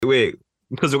Wait,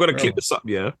 because we're gonna Bro. clip this up,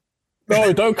 yeah.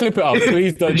 No, don't clip it up.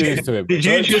 Please don't do this to him. Did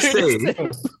you Don't just do say? this to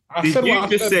him. I Did said you what I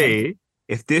just said, man. say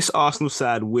if this Arsenal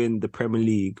side win the Premier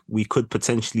League, we could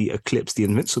potentially eclipse the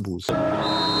Invincibles? Ya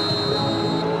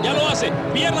lo hace.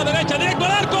 Pierna derecha, directo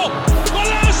al arco.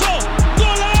 ¡Golazo!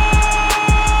 ¡Golazo!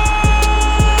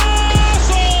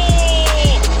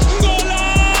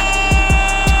 ¡Golazo!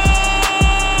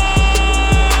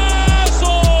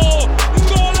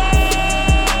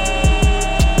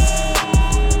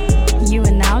 You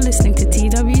are now listening to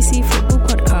TWC Football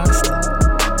Podcast.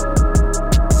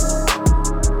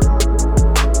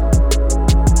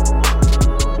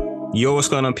 Yo, what's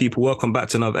going on, people? Welcome back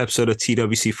to another episode of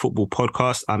TWC Football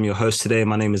Podcast. I'm your host today.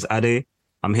 My name is Ade.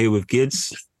 I'm here with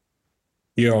Gids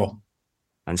Yo.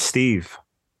 and Steve.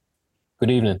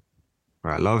 Good evening.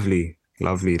 Right, lovely.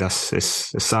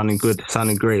 It's sounding good,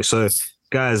 sounding great. So,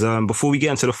 guys, before we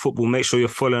get into the football, make sure you're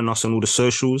following us on all the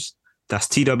socials. That's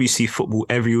TWC Football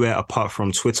everywhere apart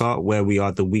from Twitter, where we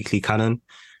are the Weekly Cannon.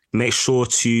 Make sure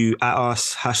to at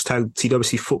us, hashtag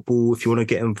TWC Football if you want to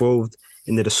get involved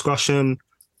in the discussion.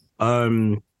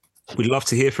 We'd love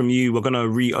to hear from you. We're gonna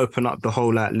reopen up the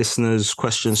whole listeners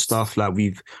question stuff.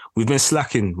 We've been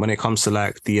slacking when it comes to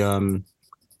the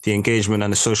engagement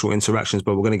and the social interactions,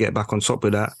 but we're gonna get back on top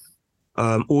of that.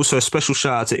 Also, a special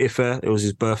shout out to Ife. It was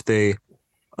his birthday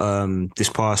this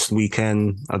past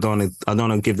weekend. I don't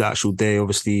want to give the actual day.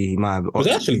 Obviously, he might have. Was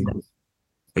it actually?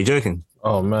 Are you joking?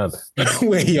 Oh, man.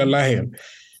 Wait, you're lying.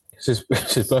 It's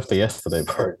his birthday yesterday,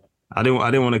 bro. I didn't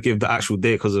want to give the actual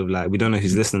day because of we don't know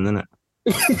who's listening, innit?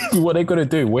 What are they going to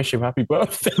do? Wish him happy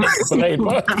birthday. Belated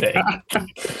birthday.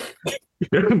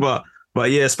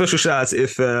 but yeah, special shout out to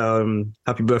Ife.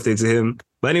 Happy birthday to him.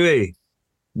 But anyway,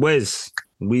 Wes,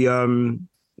 we've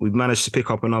managed to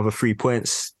pick up another 3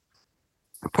 points.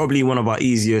 Probably one of our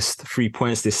easiest 3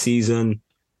 points this season.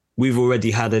 We've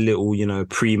already had a little,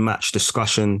 pre-match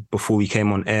discussion before we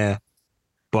came on air.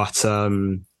 But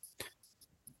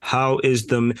how is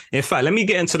the... In fact, let me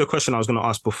get into the question I was going to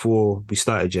ask before we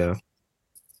started, yeah?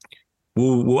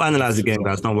 We'll analyse the game,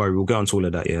 guys. Don't worry. We'll get onto all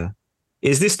of that, yeah?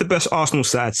 Is this the best Arsenal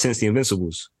side since the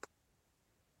Invincibles?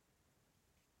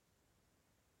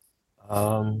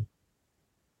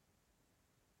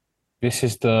 This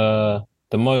is the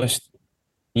most...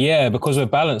 Yeah, because we're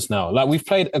balanced now. We've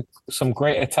played some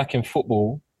great attacking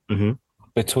football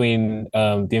between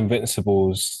the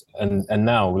Invincibles and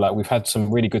now. We've had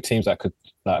some really good teams that could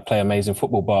play amazing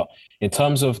football. But in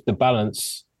terms of the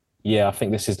balance, yeah, I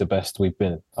think this is the best we've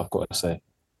been, I've got to say.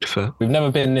 Fair. We've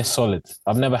never been this solid.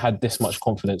 I've never had this much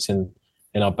confidence in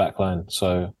our back line.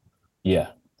 So, yeah,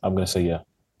 I'm going to say yeah.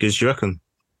 Giz, do you reckon?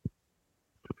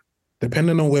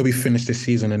 Depending on where we finish this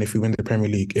season and if we win the Premier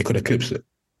League, it could eclipse it.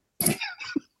 It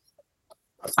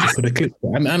could eclipse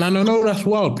it. And I know that's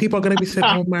wild. People are going to be saying,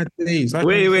 oh, my days.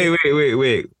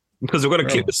 Wait. Because we're going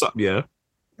to clip this up, yeah?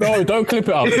 No, don't clip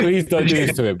it up. Please don't do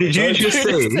this to him. Did you just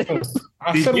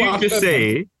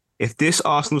say? If this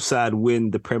Arsenal side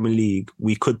win the Premier League,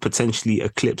 we could potentially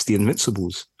eclipse the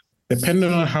Invincibles?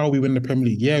 Depending on how we win the Premier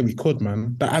League, yeah, we could,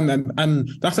 man. And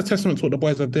that's a testament to what the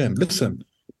boys are doing. Listen,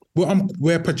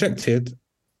 we're projected.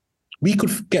 We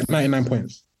could get 99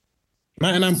 points.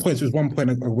 99 points is 1 point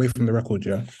away from the record,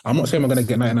 yeah? I'm not saying we're going to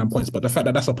get 99 points, but the fact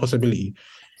that that's a possibility.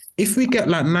 If we get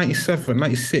 97,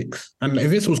 96, and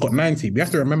Invincibles got 90, we have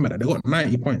to remember that they got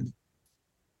 90 points.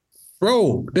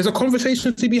 Bro, there's a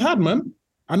conversation to be had, man.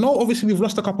 I know obviously we've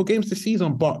lost a couple of games this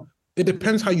season, but it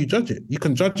depends how you judge it. You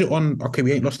can judge it on, okay,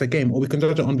 we ain't lost a game, or we can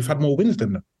judge it on we've had more wins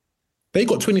than them. They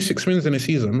got 26 wins in a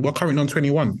season. We're currently on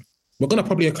 21. We're going to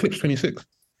probably eclipse 26.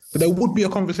 But there would be a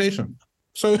conversation.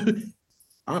 So,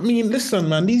 I mean, listen,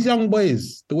 man, these young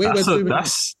boys, the way we're doing...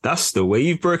 That's the way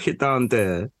you broke it down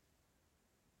there.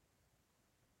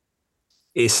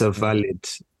 It's a valid...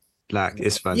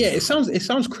 it's valid. Yeah, it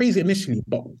sounds crazy initially,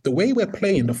 but the way we're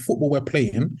playing, the football we're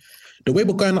playing, the way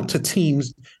we're going up to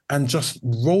teams and just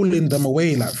rolling them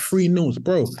away 3-0,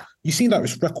 bro. You seen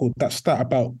that record, that stat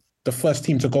about the first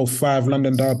team to go 5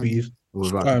 London derbies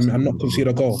and not concede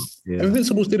a goal. Yeah.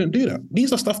 Invincibles didn't do that.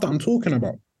 These are stuff that I'm talking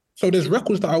about. So there's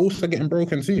records that are also getting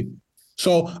broken too.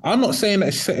 So I'm not saying that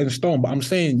it's set in stone, but I'm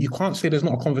saying you can't say there's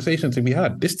not a conversation to be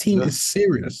had. This team is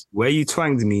serious. Where you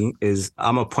twanged me is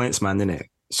I'm a points man, innit?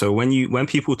 So when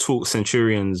people talk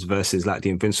Centurions versus the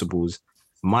Invincibles,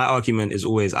 my argument is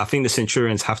always, I think the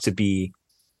Centurions have to be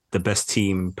the best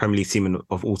Premier League team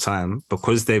of all time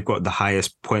because they've got the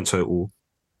highest point total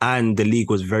and the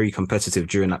league was very competitive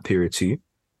during that period too.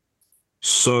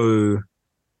 So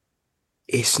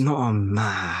it's not a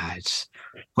mad.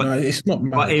 But, no, it's not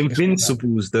mad. But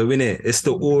Invincibles though, innit? It's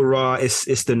the aura,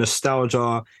 it's the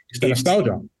nostalgia. It's the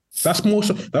nostalgia. That's more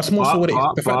so. That's more so what it is.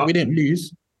 The fact that we didn't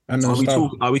lose and then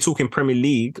stuff. Are we talking Premier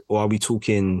League or are we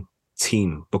talking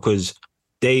team? Because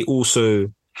they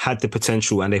also had the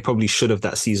potential and they probably should have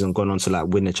that season gone on to like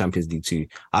win the Champions League too.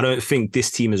 I don't think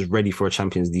this team is ready for a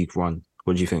Champions League run.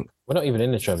 What do you think? We're not even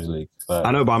in the Champions League. Like,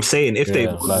 I know, but I'm saying if they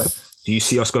like, do you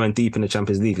see us going deep in the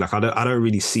Champions League? Like I don't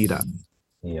really see that.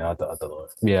 Yeah, I don't know.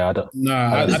 Yeah, I don't.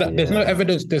 Nah, there's no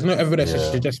evidence. There's no evidence to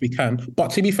suggest we can. But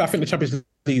to be fair, I think the Champions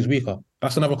League is weaker.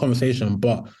 That's another conversation.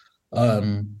 But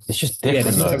it's just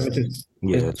different.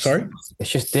 Sorry,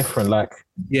 it's just different. Like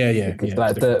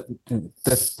like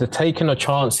the taking of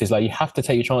chances. Like you have to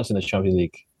take your chance in the Champions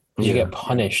League. You get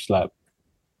punished. Like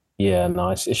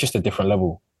it's just a different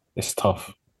level. It's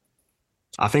tough.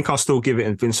 I think I'll still give it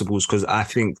Invincibles because I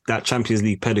think that Champions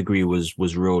League pedigree was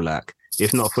real. Like,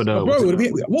 if not for the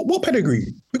what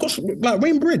pedigree? We got like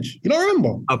Wayne Bridge. You don't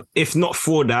remember? If not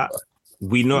for that,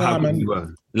 we know how good we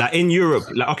were. Like in Europe,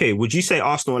 like okay, would you say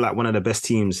Arsenal are like one of the best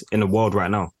teams in the world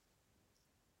right now?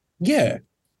 Yeah,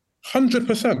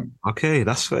 100%. Okay,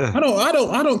 that's fair. I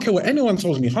don't care what anyone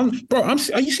tells me, bro. Are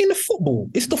you seeing the football?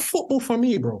 It's the football for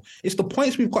me, bro. It's the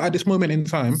points we've got at this moment in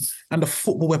time and the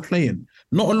football we're playing.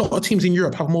 Not a lot of teams in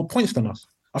Europe have more points than us.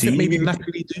 I think maybe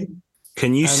Napoli do.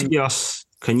 Can you see us?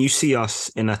 Can you see us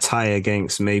in a tie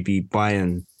against maybe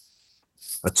Bayern,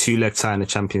 a 2-leg tie in the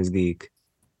Champions League?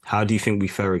 How do you think we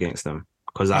fare against them?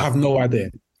 Because I have no idea.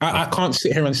 I can't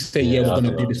sit here and say, we're going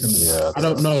to do this. And I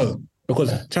don't know.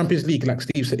 Because Champions League, like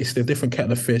Steve said, it's a different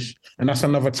kettle of fish. And that's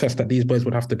another test that these boys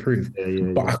would have to prove.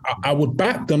 But I would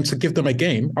back them to give them a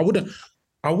game. I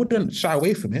wouldn't shy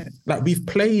away from it. Like, we've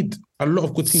played a lot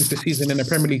of good teams this season in the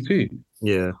Premier League too.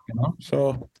 Yeah. You know?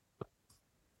 So,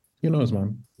 who knows,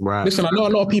 man? Right. Listen, I know a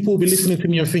lot of people will be listening to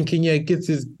me and thinking, Gibbs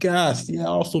is gas. Yeah,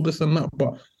 also this and that.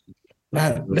 But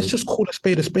like, let's just call a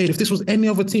spade a spade. If this was any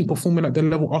other team performing at the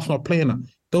level Arsenal are playing at,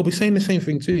 they'll be saying the same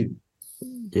thing too.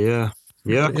 Yeah.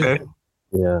 Yeah, okay.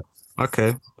 Yeah.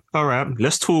 Okay. All right.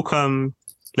 Let's talk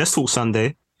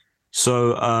Sunday.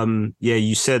 So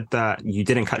you said that you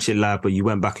didn't catch it live, but you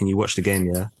went back and you watched the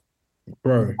game, yeah?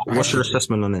 Bro. What's your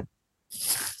assessment on it?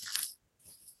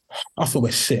 I thought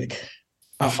we're sick.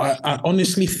 I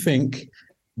honestly think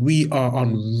we are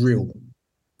unreal.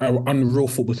 An unreal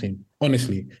football team.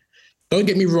 Honestly. Don't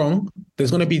get me wrong.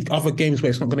 There's gonna be other games where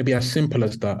it's not gonna be as simple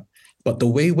as that. But the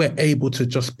way we're able to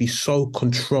just be so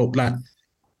controlled, like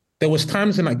there was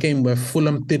times in that game where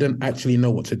Fulham didn't actually know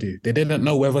what to do. They didn't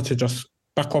know whether to just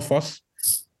back off us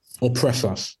or press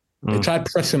us. They tried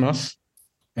pressing us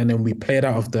and then we played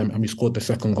out of them and we scored the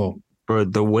second goal.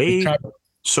 Bro,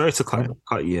 sorry to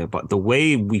cut you, but the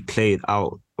way we played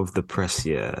out of the press,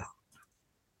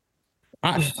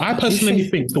 I personally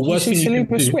think the worst thing you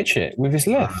can do... switch it with his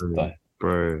left.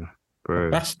 Bro.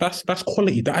 That's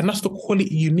quality. And that's the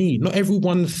quality you need. Not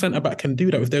everyone centre-back can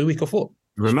do that with their weaker foot.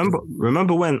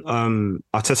 Remember when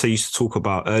Arteta used to talk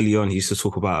about early on, he used to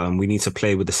talk about we need to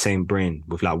play with the same brain,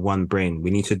 with like one brain.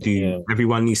 We need to do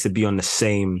everyone needs to be on the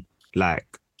same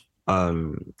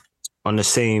on the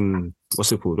same,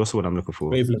 what's it called? What's the word I'm looking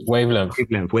for?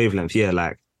 Wavelength. Yeah,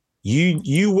 like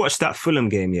you watch that Fulham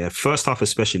game, first half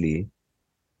especially,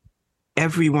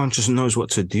 everyone just knows what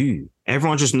to do.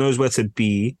 Everyone just knows where to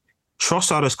be.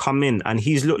 Trossard has come in and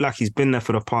he's looked like he's been there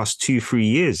for the past 2-3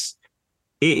 years.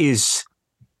 It is,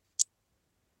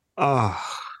 I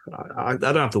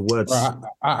don't have the words.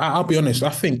 I'll be honest.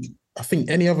 I think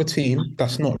any other team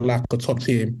that's not like a top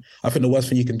team, I think the worst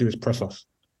thing you can do is press us.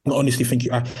 I honestly think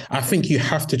I think you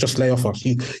have to just lay off us.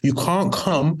 You can't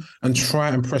come and try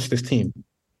and press this team.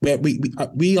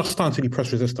 We are starting to be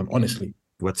press resistant. Honestly,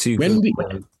 we're too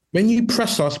good. When you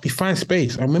press us, we find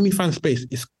space, and when we find space,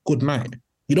 it's good night.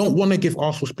 You don't want to give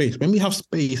Arsenal space. When we have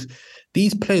space,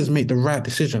 these players make the right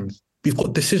decisions. We've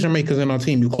got decision makers in our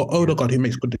team. We've got Odegaard who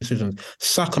makes good decisions.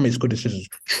 Saka makes good decisions.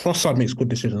 Trossard makes good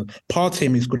decisions. Partey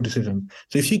makes good decisions.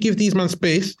 So if you give these men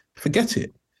space, forget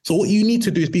it. So what you need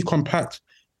to do is be compact,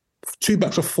 2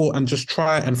 backs of 4, and just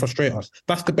try and frustrate us.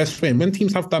 That's the best way. And when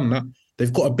teams have done that,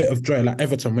 they've got a bit of joy, like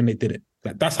Everton when they did it.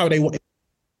 Like that's how they want it.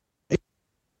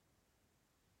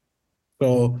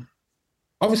 So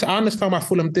obviously, I understand why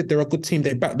Fulham did. They're a good team.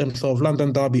 They backed themselves.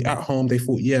 London derby at home. They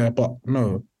thought, but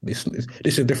no, this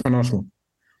is a different Arsenal.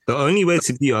 The only way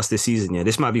to beat us this season,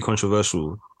 this might be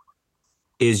controversial,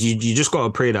 is you just got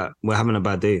to pray that we're having a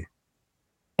bad day.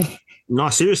 No,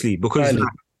 seriously, because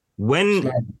when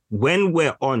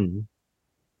we're on,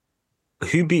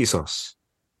 who beats us?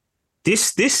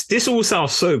 This all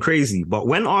sounds so crazy, but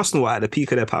when Arsenal are at the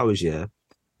peak of their powers,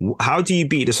 how do you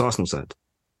beat this Arsenal side?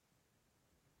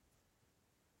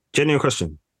 Genuine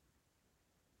question.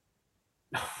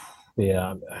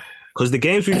 Yeah, Because the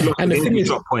games we've lost, And the the games thing we've is,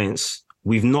 dropped points,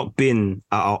 we've not been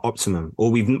at our optimum,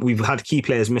 or we've had key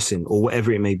players missing, or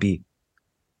whatever it may be.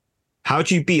 How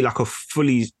do you beat like a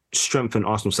fully strengthened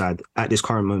Arsenal side at this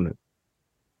current moment?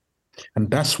 and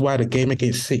that's why the game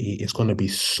against City is going to be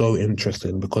so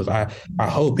interesting, because I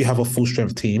hope we have a full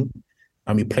strength team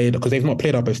and we play, because they've not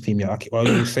played our best team yet. I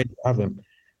always say they haven't.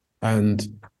 And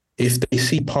if they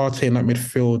see Partey in that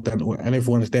midfield and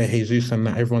everyone's there, Jesus and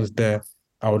everyone's there,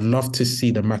 I would love to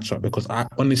see the matchup, because I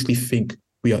honestly think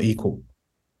we are equal.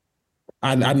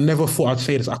 And I never thought I'd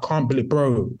say this. I can't believe,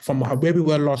 bro, from where we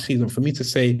were last season, for me to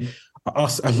say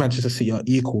us and Manchester City are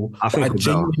equal, I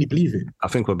genuinely believe it. I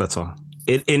think we're better.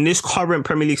 In this current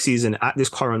Premier League season, at this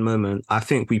current moment, I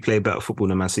think we play better football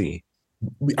than Man City.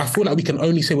 I feel like we can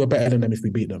only say we're better than them if we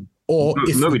beat them. Or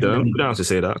if we don't. We don't have to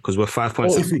say that, because we're 5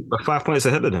 points. We're 5 points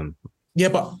ahead of them. Yeah,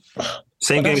 but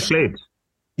same games played.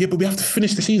 Yeah, but we have to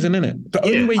finish the season, innit? The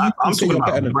only way you can say you're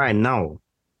better than right now,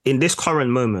 in this current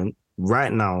moment,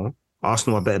 right now,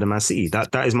 Arsenal are better than Man City.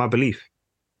 That is my belief.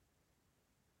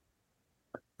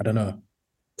 I don't know.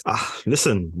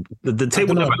 Listen, the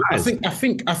table never lies. I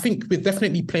think we've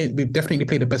definitely played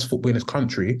the best football in this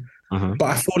country. But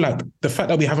I feel like the fact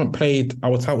that we haven't played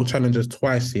our title challengers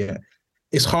twice yet,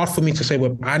 it's hard for me to say,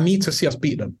 well, I need to see us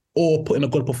beat them or put in a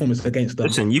good performance against them.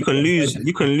 Listen, you can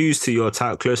lose to your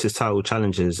closest title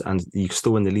challengers and you can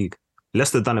still win the league.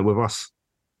 Leicester done it with us.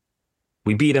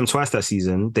 We beat them twice that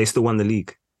season. They still won the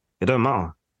league. It don't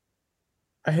matter.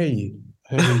 I hear you.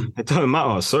 It don't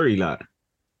matter. Sorry, like.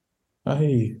 I hear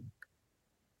you.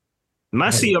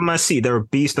 Man City, they're a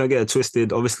beast. Don't get it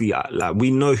twisted. Obviously, like we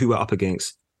know who we're up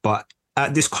against. But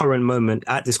at this current moment,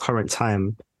 at this current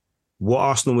time, what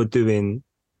Arsenal were doing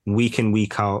week in,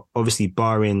 week out, obviously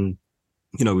barring,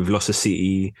 we've lost to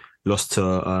City, lost to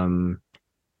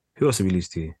who else did we lose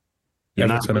to?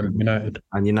 United.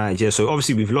 And United, yeah. So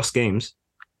obviously we've lost games,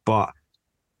 but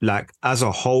like as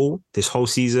a whole, this whole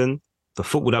season, the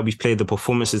football that we've played, the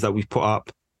performances that we've put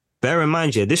up, bear in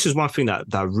mind, yeah, this is one thing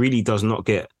that really does not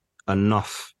get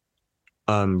enough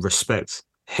respect.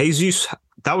 Jesus,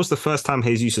 that was the first time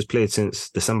Jesus has played since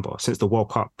December, since the World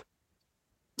Cup.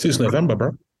 Since November,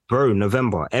 bro. Bro,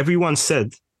 November. Everyone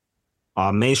said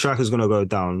our main striker's going to go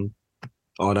down.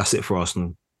 Oh, that's it for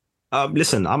Arsenal.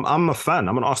 Listen, I'm a fan.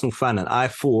 I'm an Arsenal fan. And I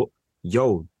thought,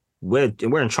 yo, we're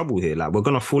in trouble here. Like, we're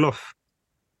going to fall off.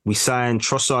 We signed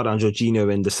Trossard and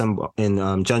Jorginho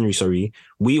in January, sorry.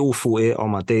 We all thought it, oh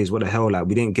my days, what the hell? Like,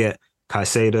 we didn't get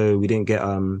Caicedo. We didn't get,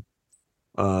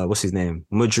 what's his name?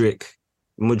 Mudryk,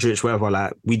 whatever.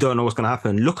 Like, we don't know what's going to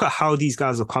happen. Look at how these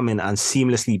guys have come in and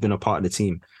seamlessly been a part of the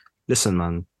team. Listen,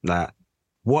 man, like,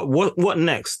 what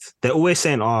next? They're always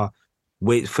saying,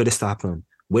 wait for this to happen.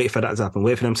 Wait for that to happen.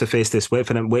 Wait for them to face this. Wait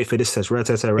for this test.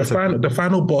 The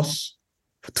final boss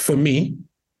for me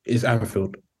is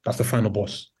Anfield. That's the final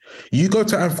boss. You go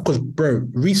to Anfield because, bro,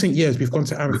 recent years we've gone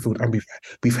to Anfield and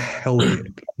we've held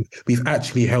it. We've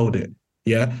actually held it.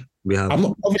 Yeah, we have. I'm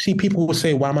not. Obviously, people will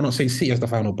say, "Why am I not saying City as the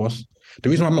final boss?" The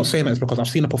reason I'm not saying that is because I've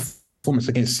seen a performance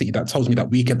against City that tells me that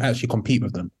we can actually compete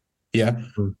with them. Yeah,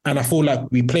 and I feel like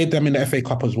we played them in the FA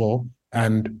Cup as well,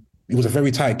 and it was a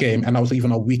very tight game, and that was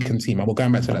even a weakened team, and we're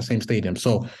going back to that same stadium.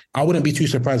 So I wouldn't be too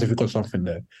surprised if we got something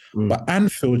there. But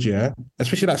Anfield, yeah,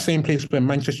 especially that same place where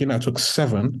Manchester United took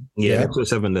 7. Yeah, they took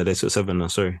 7 there. They took 7 now,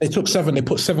 sorry. They took 7. They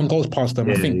put 7 goals past them.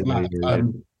 Yeah,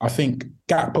 I think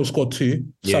Gakpo scored 2.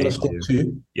 Salah scored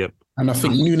 2. Yep. And I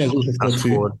think Nunes also scored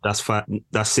 2. That's 5.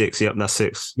 That's 6. Yep, that's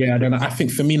 6. Yeah, and then I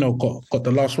think Firmino got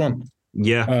the last one.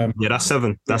 Yeah, that's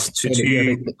 7. That's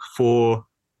 2, 4,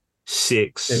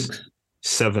 6.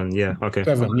 7, yeah, okay.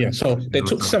 7, yeah. So they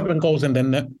took 7 goals in their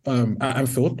net at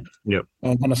Anfield. Yep.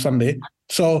 On a Sunday.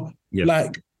 So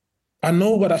like, I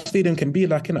know what that stadium can be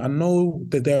like, and I know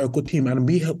that they're a good team, and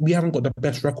we haven't got the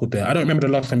best record there. I don't remember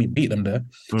the last time we beat them there.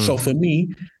 So for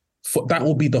me, that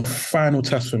will be the final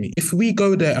test for me. If we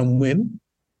go there and win,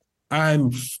 I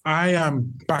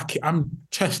am back. I'm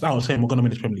chest out saying we're going to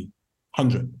win this Premier League.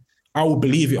 100. I will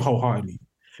believe it wholeheartedly,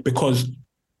 because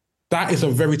that is a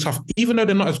very tough, even though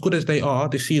they're not as good as they are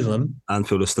this season.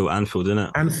 Anfield is still Anfield, isn't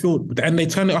it? Anfield, and they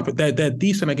turn it up. They're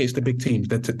decent against the big teams.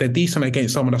 They're decent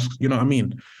against someone that's, you know what I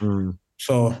mean?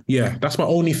 So, yeah, that's my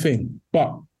only thing.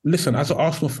 But listen, as an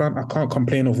Arsenal fan, I can't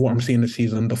complain of what I'm seeing this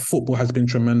season. The football has been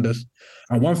tremendous.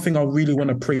 And one thing I really want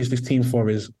to praise this team for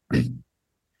is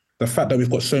the fact that we've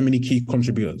got so many key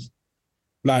contributors.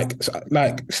 Like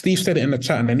Steve said it in the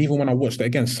chat, and then even when I watched it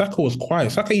again, Saka was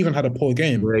quiet. Saka even had a poor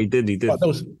game. Yeah, he did. But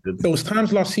there was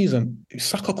times last season,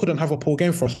 Saka couldn't have a poor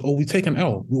game for us, or we take an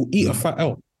L. We'll eat a fat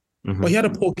L. But he had a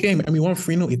poor game and we won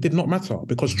 3-0. It did not matter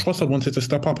because Trossard wanted to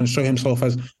step up and show himself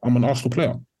as I'm an Arsenal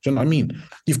player. Do you know what I mean?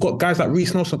 You've got guys like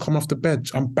Reece Nelson coming off the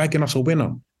bench and bagging us a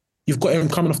winner. You've got him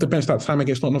coming off the bench that time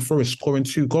against Nottingham Forest, scoring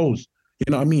 2 goals.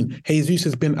 You know what I mean? Jesus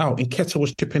has been out and Keita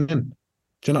was chipping in. Do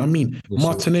you know what I mean? Yes,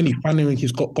 Martinelli finally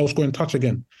he's got goal scoring touch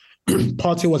again.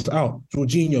 Partey was out.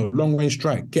 Jorginho, long range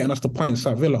strike, getting us the points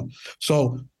at Villa.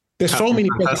 So there's so many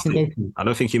players you can go through. I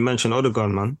don't think you mentioned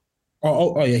Odegaard, man.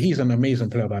 Oh yeah, he's an amazing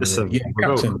player, by the way. Yeah,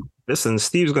 captain. Listen,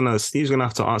 Steve's gonna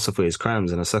have to answer for his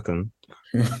crimes in a second.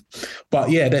 But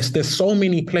yeah, there's so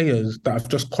many players that have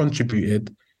just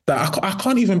contributed that I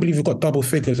can't even believe we've got double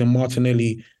figures in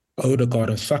Martinelli, Odegaard,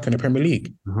 and Saka in the Premier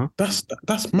League. That's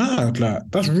mad. Like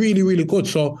that's really, really good.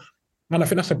 So, and I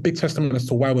think that's a big testament as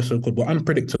to why we're so good. We're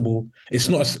unpredictable. It's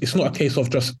not a case of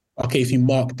just okay, if you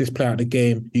mark this player out of the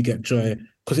game, you get joy.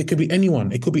 Because it could be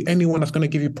anyone. It could be anyone that's going to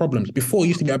give you problems. Before, it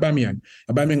used to be Aubameyang.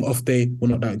 Aubameyang off day, we're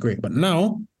not that great. But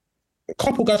now, a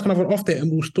couple guys can have an off day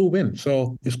and we'll still win.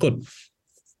 So it's good.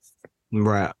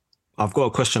 Right. I've got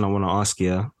a question I want to ask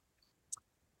you.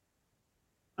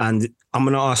 And I'm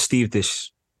going to ask Steve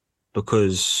this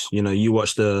because, you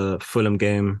watched the Fulham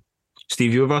game.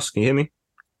 Steve, you with us? Can you hear me?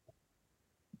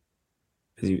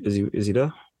 Is he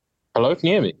there? Hello, can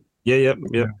you hear me? Yeah.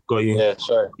 Got you. Yeah,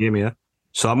 sorry. You hear me, yeah?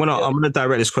 So I'm gonna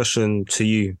direct this question to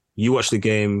you. You watched the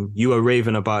game. You were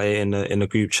raving about it in the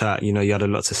group chat. You had a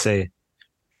lot to say.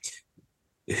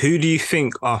 Who do you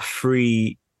think are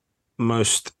 3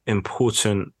 most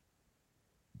important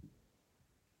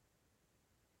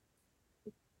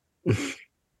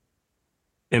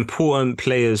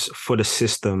players for the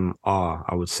system are?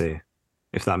 I would say,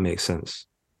 if that makes sense.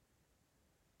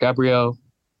 Gabriel,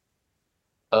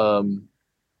 Thomas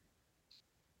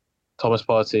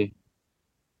Partey,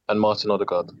 and Martin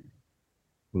Odegaard.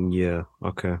 Yeah.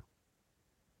 Okay.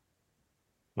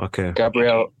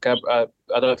 Gabriel, I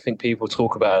don't think people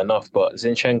talk about it enough, but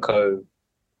Zinchenko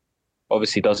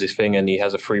obviously does his thing and he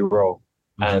has a free role.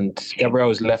 Mm-hmm. And Gabriel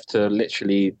is left to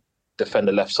literally defend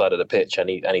the left side of the pitch, and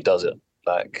he does it.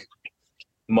 Like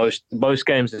most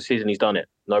games this season, he's done it,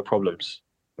 no problems.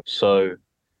 So,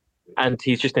 and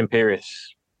he's just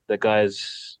imperious. The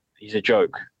he's a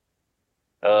joke.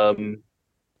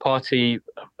 Partey,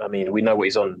 I mean, we know what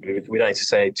he's on. We don't need to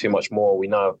say too much more. We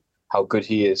know how good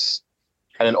he is.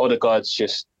 And then Odegaard's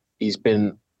he's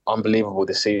been unbelievable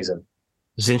this season.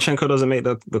 Zinchenko doesn't make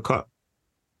the cut.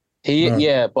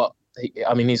 Yeah, but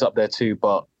he's up there too.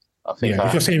 But I think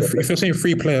if you're saying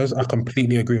 3 players, I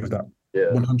completely agree with that.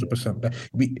 Yeah, 100%.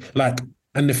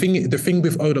 And the thing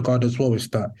with Odegaard as well is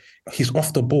that he's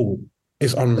off the ball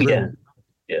is unreal.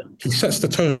 Yeah. He sets the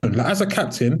tone. Like as a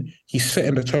captain, he's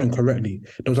setting the tone correctly.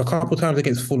 There was a couple of times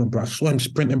against Fulham, bro. I saw him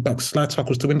sprinting back, slide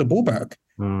tackles to win the ball back.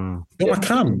 You're my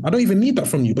cam. I don't even need that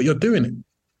from you, but you're doing it.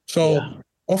 So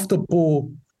off the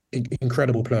ball,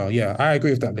 incredible player. Yeah, I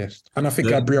agree with that list. And I think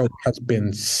Gabriel has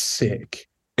been sick.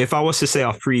 If I was to say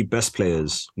our 3 best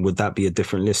players, would that be a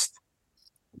different list?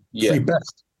 Yeah. 3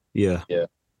 best? Yeah.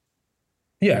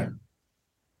 Yeah.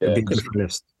 It'd be a different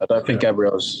list. I don't think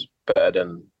Gabriel's better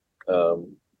than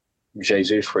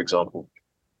Jesus, for example.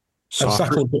 So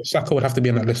Saka would have to be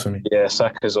in that list for me. Yeah,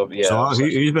 Saka's of So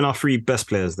who's been our 3 best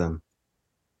players then?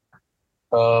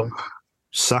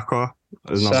 Saka.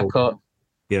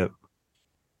 Yeah.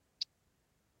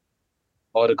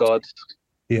 Odegaard.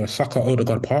 Yeah, Saka,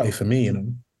 Odegaard, Partey for me,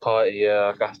 Partey,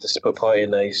 yeah, I have to put Partey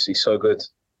in there. He's so good.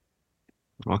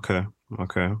 Okay.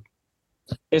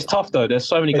 It's tough though. There's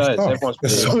so many guys.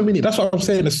 There's so many. That's what I'm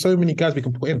saying. There's so many guys we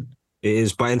can put in. It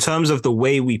is, but in terms of the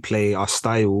way we play, our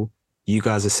style, you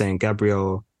guys are saying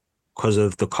Gabriel because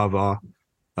of the cover,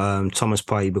 Thomas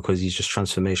Partey because he's just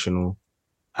transformational,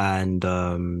 and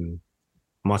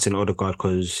Martin Odegaard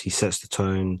because he sets the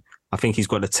tone. I think he's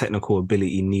got the technical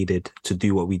ability needed to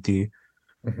do what we do.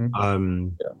 Mm-hmm.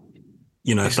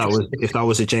 If that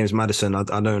was a James Maddison,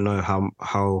 I don't know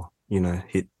how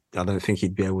I don't think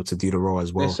he'd be able to do the role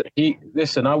as well.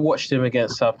 Listen, I watched him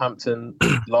against Southampton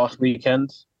last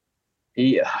weekend.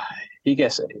 He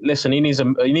gets it. Listen, he needs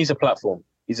a platform.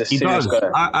 He's a serious guy.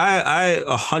 I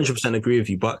 100% agree with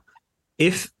you. But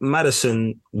if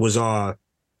Maddison was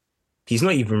he's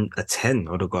not even a 10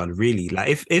 Odegaard, really.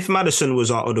 Like if Maddison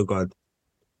was our Odegaard,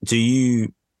 do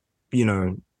you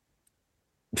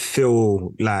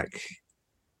feel like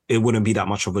it wouldn't be that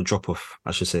much of a drop off,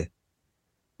 I should say?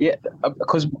 Yeah,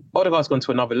 because Odegaard's gone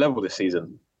to another level this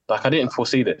season. Like I didn't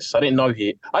foresee this. I didn't know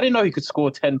he could score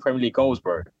 10 Premier League goals,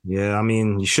 bro. Yeah, I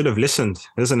mean, you should have listened,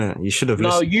 isn't it? You should have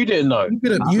listened. No, you didn't know. You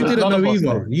didn't know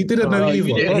either. You didn't know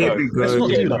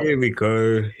either. Here we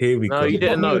go. No, you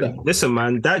didn't know. Listen,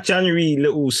 man, that January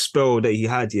little spell that he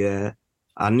had,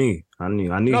 I knew.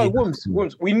 No,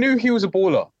 Wooms. We knew he was a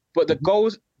baller, but the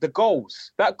goals,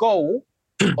 that goal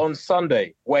on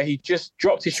Sunday where he just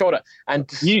dropped his shoulder and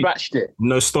dispatched it.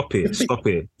 No, stop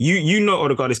it. You know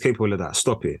Odegaard is capable of that.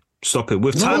 Stop it.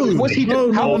 With time. How often was he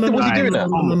doing that?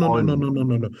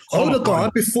 No.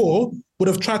 Odegaard before would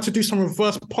have tried to do some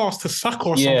reverse pass to Saka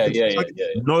or something. Yeah.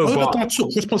 No, Odegaard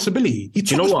took responsibility. Do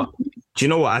you know what? Do you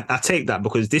know what? I take that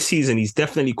because this season he's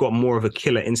definitely got more of a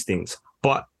killer instinct.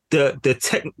 But the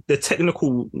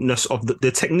technicalness of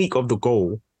the technique of the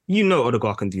goal, you know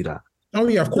Odegaard can do that. Oh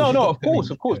yeah, of course. No, of course,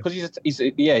 because he's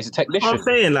a technician. I'm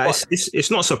saying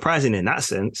it's not surprising in that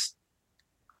sense.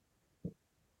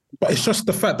 But it's just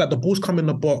the fact that the balls come in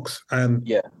the box and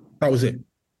that was it.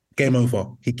 Game over.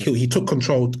 He took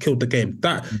control, killed the game.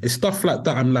 That is stuff like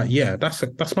that. I'm like, yeah, that's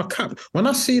my cap. When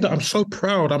I see that, I'm so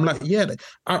proud. I'm like, yeah,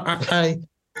 I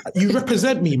you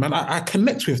represent me, man. I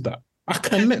connect with that.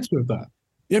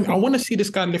 Yeah, I want to see this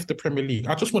guy lift the Premier League.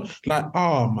 I just want, like,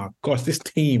 oh my gosh, this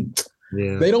team.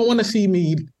 Yeah. They don't want to see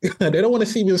me. They don't want to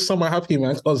see me somewhere happy,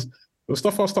 man. Because the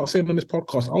stuff I'll start saying on this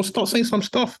podcast, I'll start saying some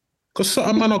stuff. Because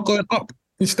certain men are going up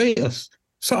in status.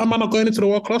 Certain men are going into the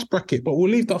world class bracket. But we'll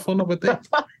leave that for another day.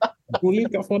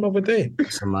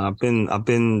 So man, I've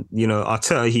been. You know,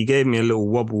 Arteta, he gave me a little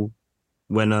wobble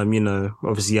when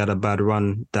obviously he had a bad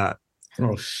run that.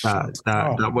 Oh shit!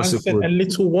 That was a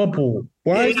little wobble.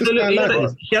 Why is this guy like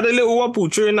this? He had a little wobble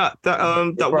during that.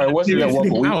 Right, it wasn't a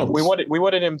wobble. We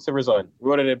wanted him to resign. We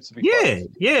wanted him to be.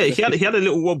 Yeah. He had a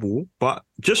little wobble, but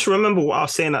just remember what I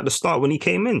was saying at the start when he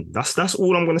came in. That's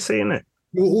all I'm gonna say, innit?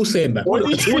 We're all saying that. All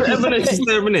the evidence is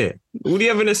there, innit? All the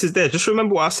evidence is there. Just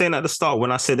remember what I was saying at the start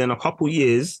when I said in a couple of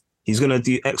years he's gonna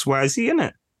do X, Y, Z,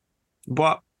 innit?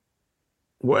 But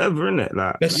whatever, innit?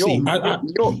 Like, let's see.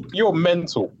 You're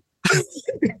mental.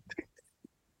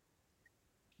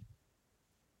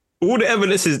 All the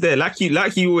evidence is there. Like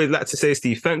you always like to say,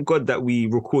 Steve, thank God that we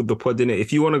record the pod, innit?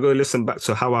 If you want to go listen back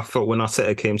to how I felt when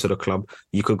Arteta came to the club,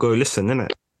 you could go listen, innit?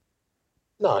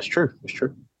 No, it's true.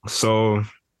 So,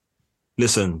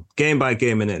 listen, game by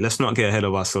game, innit? Let's not get ahead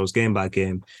of ourselves, game by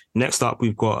game. Next up,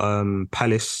 we've got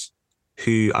Palace,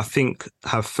 who I think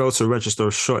have failed to register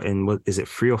a shot in, what is it,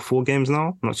 3 or 4 games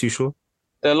now? I'm not too sure.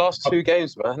 Their last 2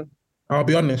 games, man. I'll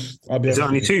be honest. Is it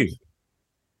only 2?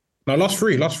 No, last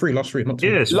three, not 2.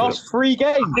 Yeah, last 3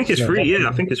 games. I think it's 3. Yeah,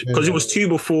 I think it's because it was 2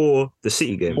 before the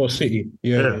City game. Before City,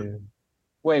 yeah.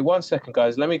 Wait 1 second,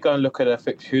 guys. Let me go and look at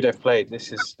who they've played.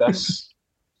 That's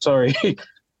sorry.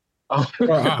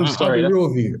 I'm sorry.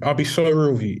 I'll be so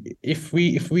real with you. If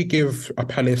we give a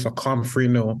Palace a calm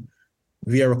 3-0,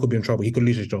 Vieira could be in trouble. He could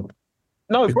lose his job.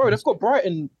 No, bro, they've got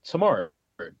Brighton tomorrow.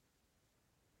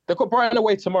 They've got Brighton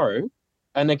away tomorrow.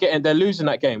 And they're losing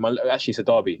that game. Actually, it's a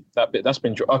derby. That's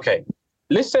been okay.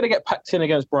 Let's say they get packed in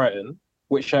against Brighton,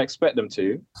 which I expect them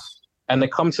to, and they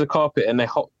come to the carpet and they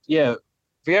hop. Yeah,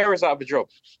 Vieira's out of a job.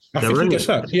 I think he gets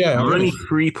sacked. Yeah, they're only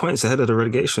 3 points ahead of the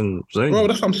relegation zone. Bro,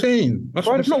 that's what I'm saying.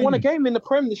 They've not won a game in the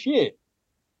Prem this year.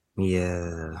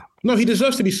 Yeah. No, he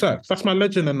deserves to be sacked. That's my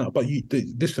legend and that. But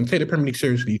listen, take the Premier League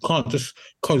seriously. You can't just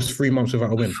coast 3 months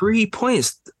without a win. 3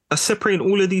 points are separating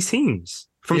all of these teams.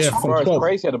 From 12th,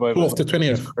 crazy at the moment. 12th to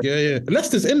 20th. Yeah.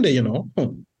 Leicester's in there, you know.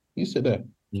 You sit there.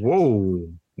 Whoa.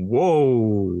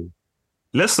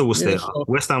 Leicester will stay up.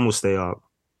 West Ham will stay up.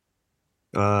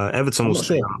 Everton will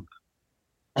stay up.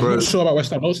 I'm not sure about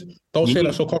West Ham. Don't say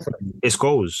that so confident. It's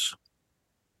goals.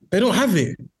 They don't have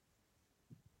it.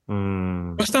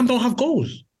 West Ham don't have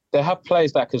goals. They have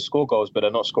players that can score goals, but they're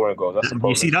not scoring goals. That's the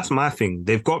problem. You see, that's my thing.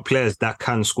 They've got players that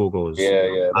can score goals.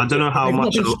 Yeah. I don't know how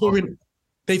much.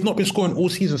 They've not been scoring all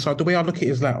season. So the way I look at it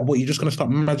is like, what, you're just going to start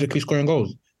magically scoring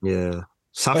goals? Yeah.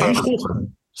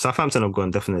 Southampton have gone,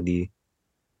 definitely.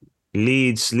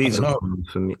 Leeds have gone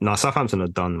for me. No, Southampton are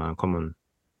done, man. Come on.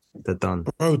 They're done.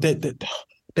 Bro,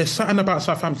 there's something about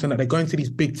Southampton that they're going to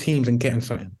these big teams and getting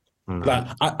something. Like,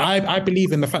 I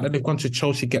believe in the fact that they've gone to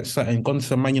Chelsea, get something, gone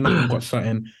to Man United, got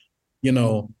something. You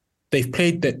know, they've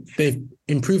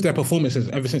improved their performances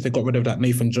ever since they got rid of that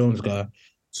Nathan Jones guy.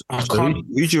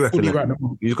 Who do you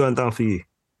reckon? Who's going down for you?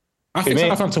 I think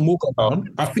Southampton will go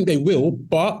down. I think they will,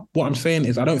 but what I'm saying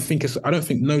is I don't think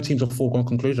no team's a foregone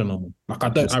conclusion no more.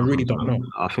 Like I really don't know.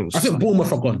 I think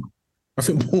Bournemouth are gone.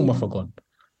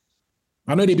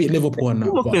 I know they beat Liverpool and that.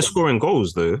 Bournemouth been scoring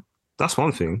goals though. That's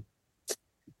one thing.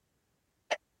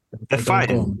 They're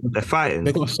fighting.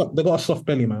 They got a soft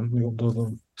belly,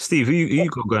 man. Steve, who you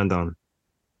got going down?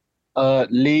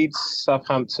 Leeds,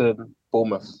 Southampton,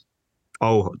 Bournemouth.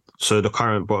 Oh, so the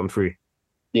current bottom 3.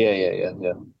 Yeah.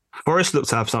 Forest look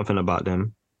to have something about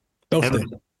them.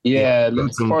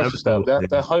 Forest style.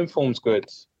 Their home form's good.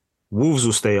 Wolves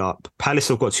will stay up. Palace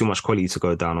have got too much quality to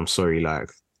go down. I'm sorry, like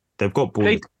they've got ball.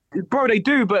 They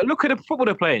do, but look at the football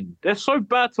they're playing. They're so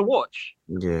bad to watch.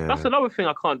 Yeah, That's another thing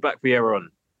I can't back Vieira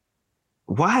on.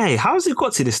 why? How's he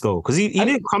got to this though? Because he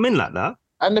didn't come in like that.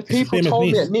 And the people same as told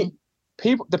me Nice. at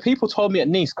Nice, the people told me at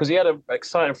Nice because he had an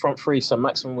exciting front three. So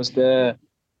Maximin was there,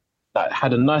 that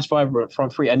had a nice vibrant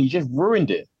front three, and he just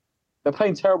ruined it. They're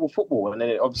playing terrible football, and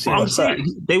then obviously I'm saying,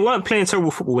 they weren't playing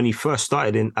terrible football when he first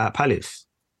started at Palace.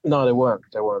 no, they weren't.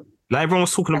 They weren't. Like everyone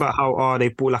was talking about how they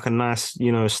bought like a nice,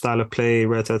 style of play,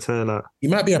 like He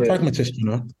might be a Yeah. pragmatist,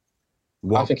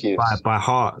 I think he is. by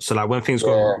heart. So like when things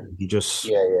go wrong, he just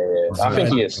Yeah. I think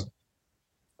he is.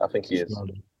 I think he is.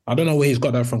 I don't know where he's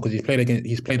got that from because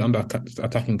he's played under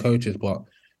attacking coaches, but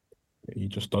he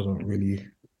just doesn't really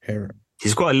hear it.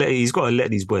 he's got to let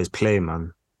these boys play,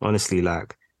 man. Honestly,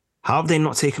 like how have they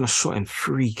not taken a shot in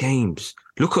 3 games?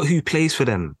 Look at who plays for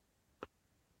them.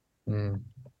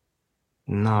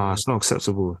 Nah, it's not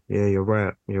acceptable. Yeah, you're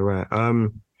right.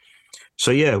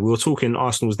 So yeah, we were talking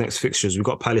Arsenal's next fixtures. We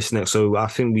got Palace next, so I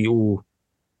think we all,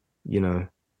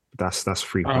 that's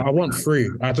 3 points. I want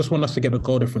 3. I just want us to get the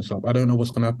goal difference up. I don't know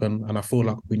what's going to happen, and I feel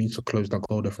like we need to close that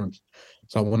goal difference.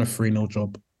 So I want a 3-0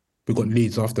 job. We got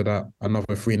Leeds after that,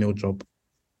 another 3-0 job.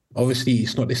 Obviously,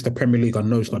 it's the Premier League. I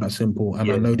know it's not that simple, and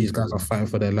I know these guys are fighting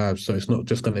for their lives. So it's not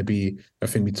just going to be a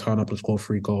thing we turn up and score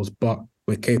 3 goals, but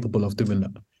we're capable of doing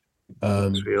that.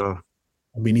 Yes, we are.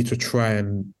 We need to try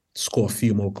and score a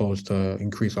few more goals to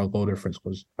increase our goal difference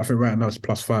because I think right now it's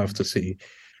 +5 to City.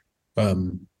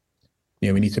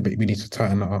 We need to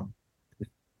tighten that up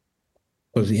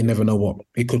because you never know what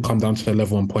it could come down to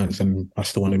 11 points, and I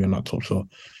still want to be on that top. So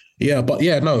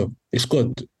no, it's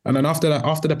good. And then after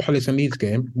the Palace and Leeds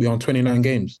game, we're on 29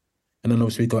 games, and then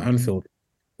obviously we got Anfield,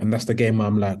 and that's the game where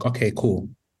I'm like, okay, cool.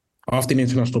 After the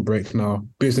international break now,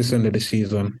 business end of the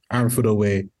season, Anfield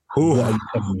away. Ooh. What are you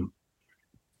telling me?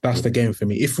 That's the game for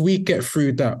me. If we get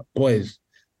through that, boys,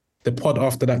 the pod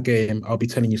after that game, I'll be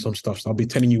telling you some stuff. So I'll be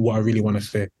telling you what I really want to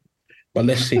say. But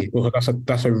let's see, because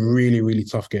that's a really, really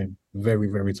tough game. Very,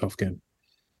 very tough game.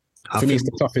 For me, it's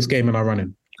the toughest game in our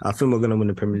running. I think we're going to win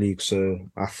the Premier League. So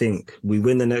I think we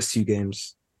win the next 2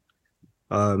 games.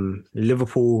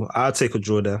 Liverpool, I'll take a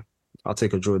draw there.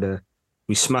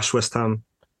 We smash West Ham,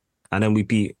 and then we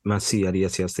beat Man City at the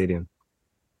Etihad Stadium.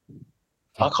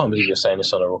 I can't believe you're saying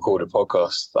this on a recorded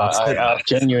podcast. I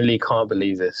genuinely can't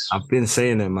believe this. I've been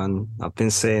saying it, man. I've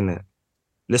been saying it.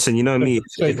 Listen, you know me.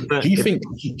 So do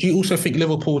you also think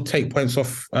Liverpool take points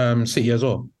off City as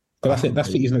well? Because that's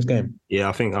City's next game. Yeah,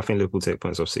 I think Liverpool take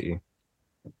points off City.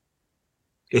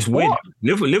 It's weird.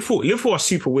 Liverpool are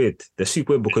super weird. They're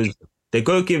super weird because they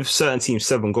go give certain teams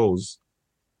 7 goals,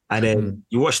 and then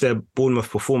you watch their Bournemouth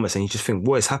performance and you just think,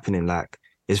 what is happening? Like,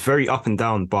 it's very up and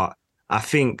down. But I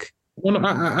think. Well,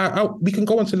 no, we can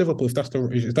go on to Liverpool if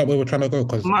is that where we're trying to go?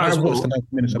 Because I watched the 90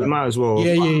 minutes of that. Might as well.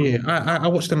 Yeah. I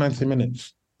watched the 90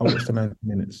 minutes.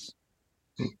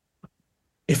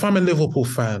 If I'm a Liverpool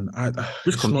fan,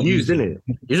 Just confused, isn't it?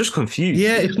 You're just confused.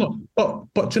 Yeah, it's not.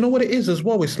 But do you know what it is as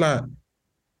well? It's like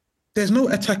there's no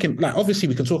attacking. Like obviously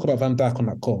we can talk about Van Dijk on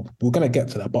that goal. We're gonna get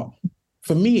to that. But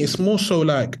for me, it's more so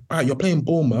like, all right, you're playing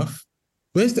Bournemouth.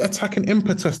 Where's the attacking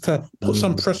impetus to put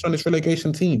some pressure on this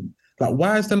relegation team? Like,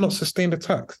 why is there not sustained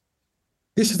attacks?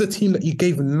 This is the team that you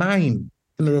gave 9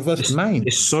 in the reverse 9.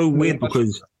 It's so weird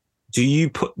because do you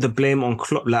put the blame on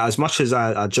Klopp? Like, as much as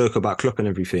I joke about Klopp and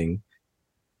everything,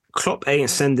 Klopp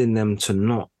ain't sending them to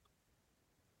not.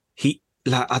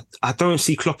 I don't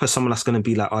see Klopp as someone that's going to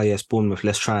be like, oh yes, Bournemouth,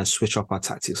 let's try and switch up our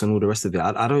tactics and all the rest of it.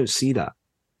 I don't see that.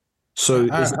 So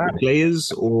is it the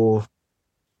players or?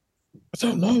 I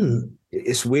don't know.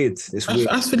 It's weird.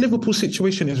 As for Liverpool's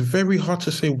situation, it's very hard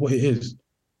to say what it is.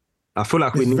 I feel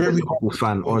like we need a Liverpool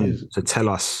fan on to tell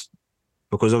us,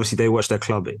 because obviously they watch their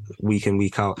club week in,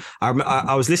 week out.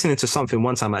 I was listening to something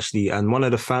one time actually, and one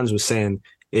of the fans was saying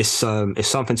it's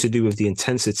something to do with the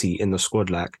intensity in the squad.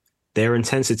 Like their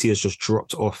intensity has just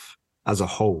dropped off as a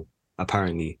whole,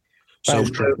 apparently. So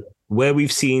where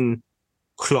we've seen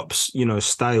Klopp's,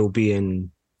 style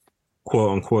being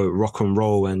quote unquote rock and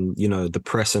roll and the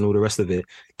press and all the rest of it,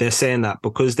 they're saying that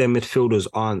because their midfielders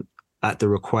aren't at the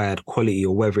required quality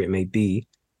or whatever it may be,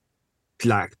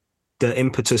 like the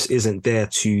impetus isn't there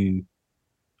to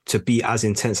be as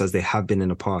intense as they have been in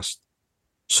the past.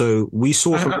 So we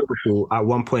saw from Liverpool at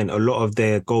one point a lot of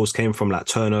their goals came from like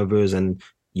turnovers and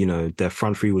their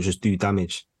front three would just do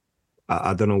damage.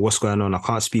 I don't know what's going on. I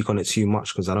can't speak on it too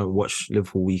much because I don't watch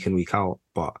Liverpool week in, week out,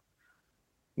 but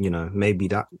maybe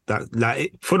that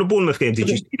like for the Bournemouth game, did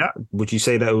you see that? Would you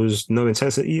say that it was no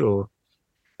intensity or?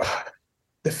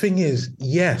 The thing is,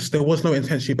 yes, there was no